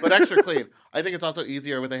 But extra clean. I think it's also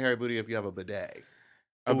easier with a hairy booty if you have a bidet.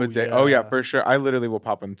 A Ooh, bidet. Oh yeah, yeah. for sure. I literally will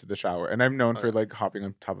pop into the shower, and I'm known Oh, for yeah. like hopping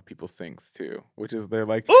on top of people's sinks too, which is they're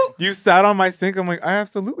like, Ooh! you sat on my sink. I'm like, I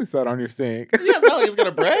absolutely sat on your sink. Yeah, it's not like it's going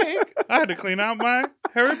to break. I had to clean out my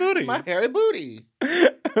hairy booty. My hairy booty.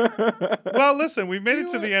 Well, listen, we made it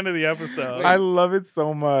to the end of the episode. I love it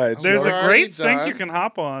so much. There's We're a already great sink done. you can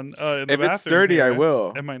hop on. In the If it's bathroom sturdy, I here.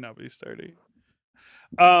 will. It might not be sturdy.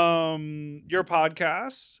 Your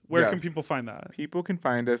podcast. Where can Yes. people find that? People can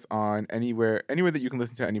find us on anywhere that you can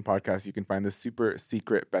listen to any podcast. You can find the super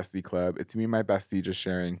secret bestie club. It's me and my bestie just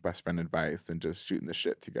sharing best friend advice and just shooting the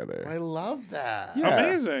shit together. I love that. Yeah.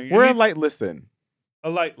 Amazing. We're a Any- light listen. A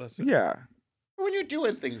light listen. Yeah. When you're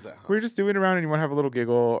doing things at home. We're just doing it around and you want to have a little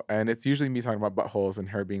giggle. And it's usually me talking about buttholes and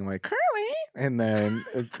her being like, Curly. And then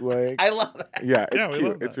it's like, I love that. yeah, Yeah, it's we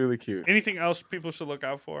love cute. It's that. really cute. Anything else people should look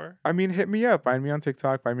out for? I mean, hit me up. Find me on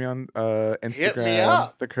TikTok. Find me on Instagram.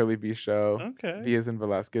 up. The Curly B Show. Okay. V as in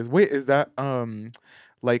Velasquez. Wait, is that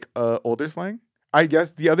like older slang? I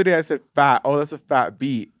guess the other day I said fat. Oh, that's a fat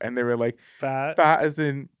beat. And they were like, Fat. fat as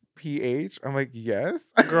in PH? I'm like,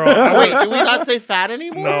 yes. Girl. Oh, wait, do we not say fat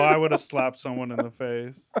anymore? No, I would have slapped someone in the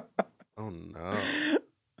face. Oh, no.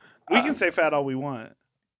 We can say fat all we want.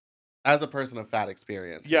 As a person of fat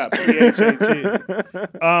experience. Yeah,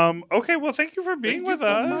 PHAT. Okay, well, thank you for being Thank you with so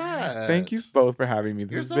us. much. Thank you both for having me.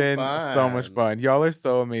 This You're has so been so much fun. fun. Y'all are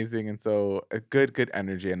so amazing and so good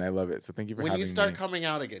energy, and I love it. So thank you for When having you start me. coming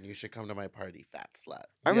out again, you should come to my party, Fat Slut.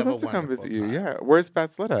 I We would have love a to come wonderful visit you. time. Yeah. Where's Fat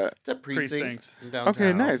Slut at? It's a precinct, Precinct. in downtown.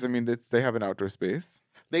 Okay, nice. I mean, they have an outdoor space.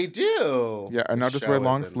 They do. Yeah, and The I'll just wear show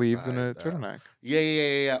long is sleeves and a inside, though. turtleneck.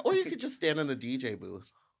 Yeah. Or you could just stand in the DJ booth.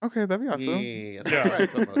 Okay, that'd be awesome. Yeah, that's Yeah. where I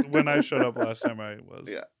put most When I people. showed up last time, I was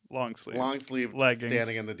Yeah. long sleeves. Long sleeve leggings.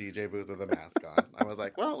 standing in the DJ booth with a mask on. I was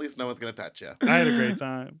like, well, at least no one's going to touch you. I had a great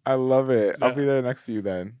time. I love it. Yeah. I'll be there next to you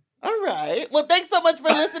then. All right. Well, thanks so much for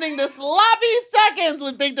listening to Sloppy Seconds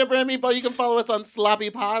with Big Dipper and Meatball. You can follow us on Sloppy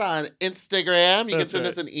Pod on Instagram. You can That's send it.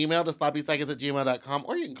 us an email to sloppyseconds@gmail.com,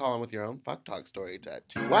 or you can call in with your own fuck talk story to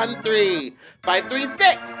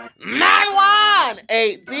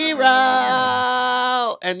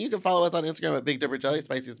 213-536-9180. And you can follow us on Instagram at Big Dipper Jelly,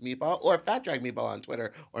 Spiciest Meatball, or Fat Drag Meatball on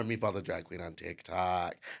Twitter, or Meatball the Drag Queen on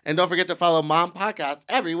TikTok. And don't forget to follow Mom Podcast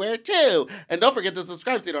everywhere, too. And don't forget to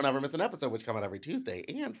subscribe so you don't ever miss an episode, which come out every Tuesday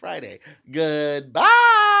and Friday.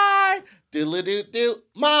 Goodbye! Doodle-doo-doo,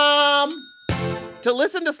 Mom! To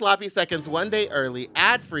listen to Sloppy Seconds one day early,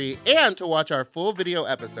 ad-free, and to watch our full video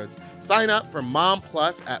episodes, sign up for Mom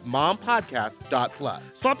Plus at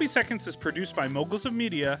mompodcast.plus. Sloppy Seconds is produced by Moguls of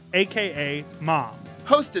Media, aka Mom.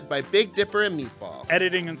 Hosted by Big Dipper and Meatball.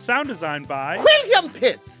 Editing and sound design by William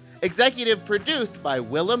Pitts. Executive produced by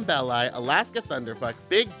Willem Belli, Alaska Thunderfuck,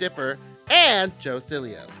 Big Dipper, and Joe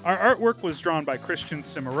Cilio. Our artwork was drawn by Christian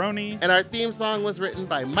Cimarroni. And our theme song was written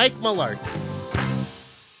by Mike Malarkey.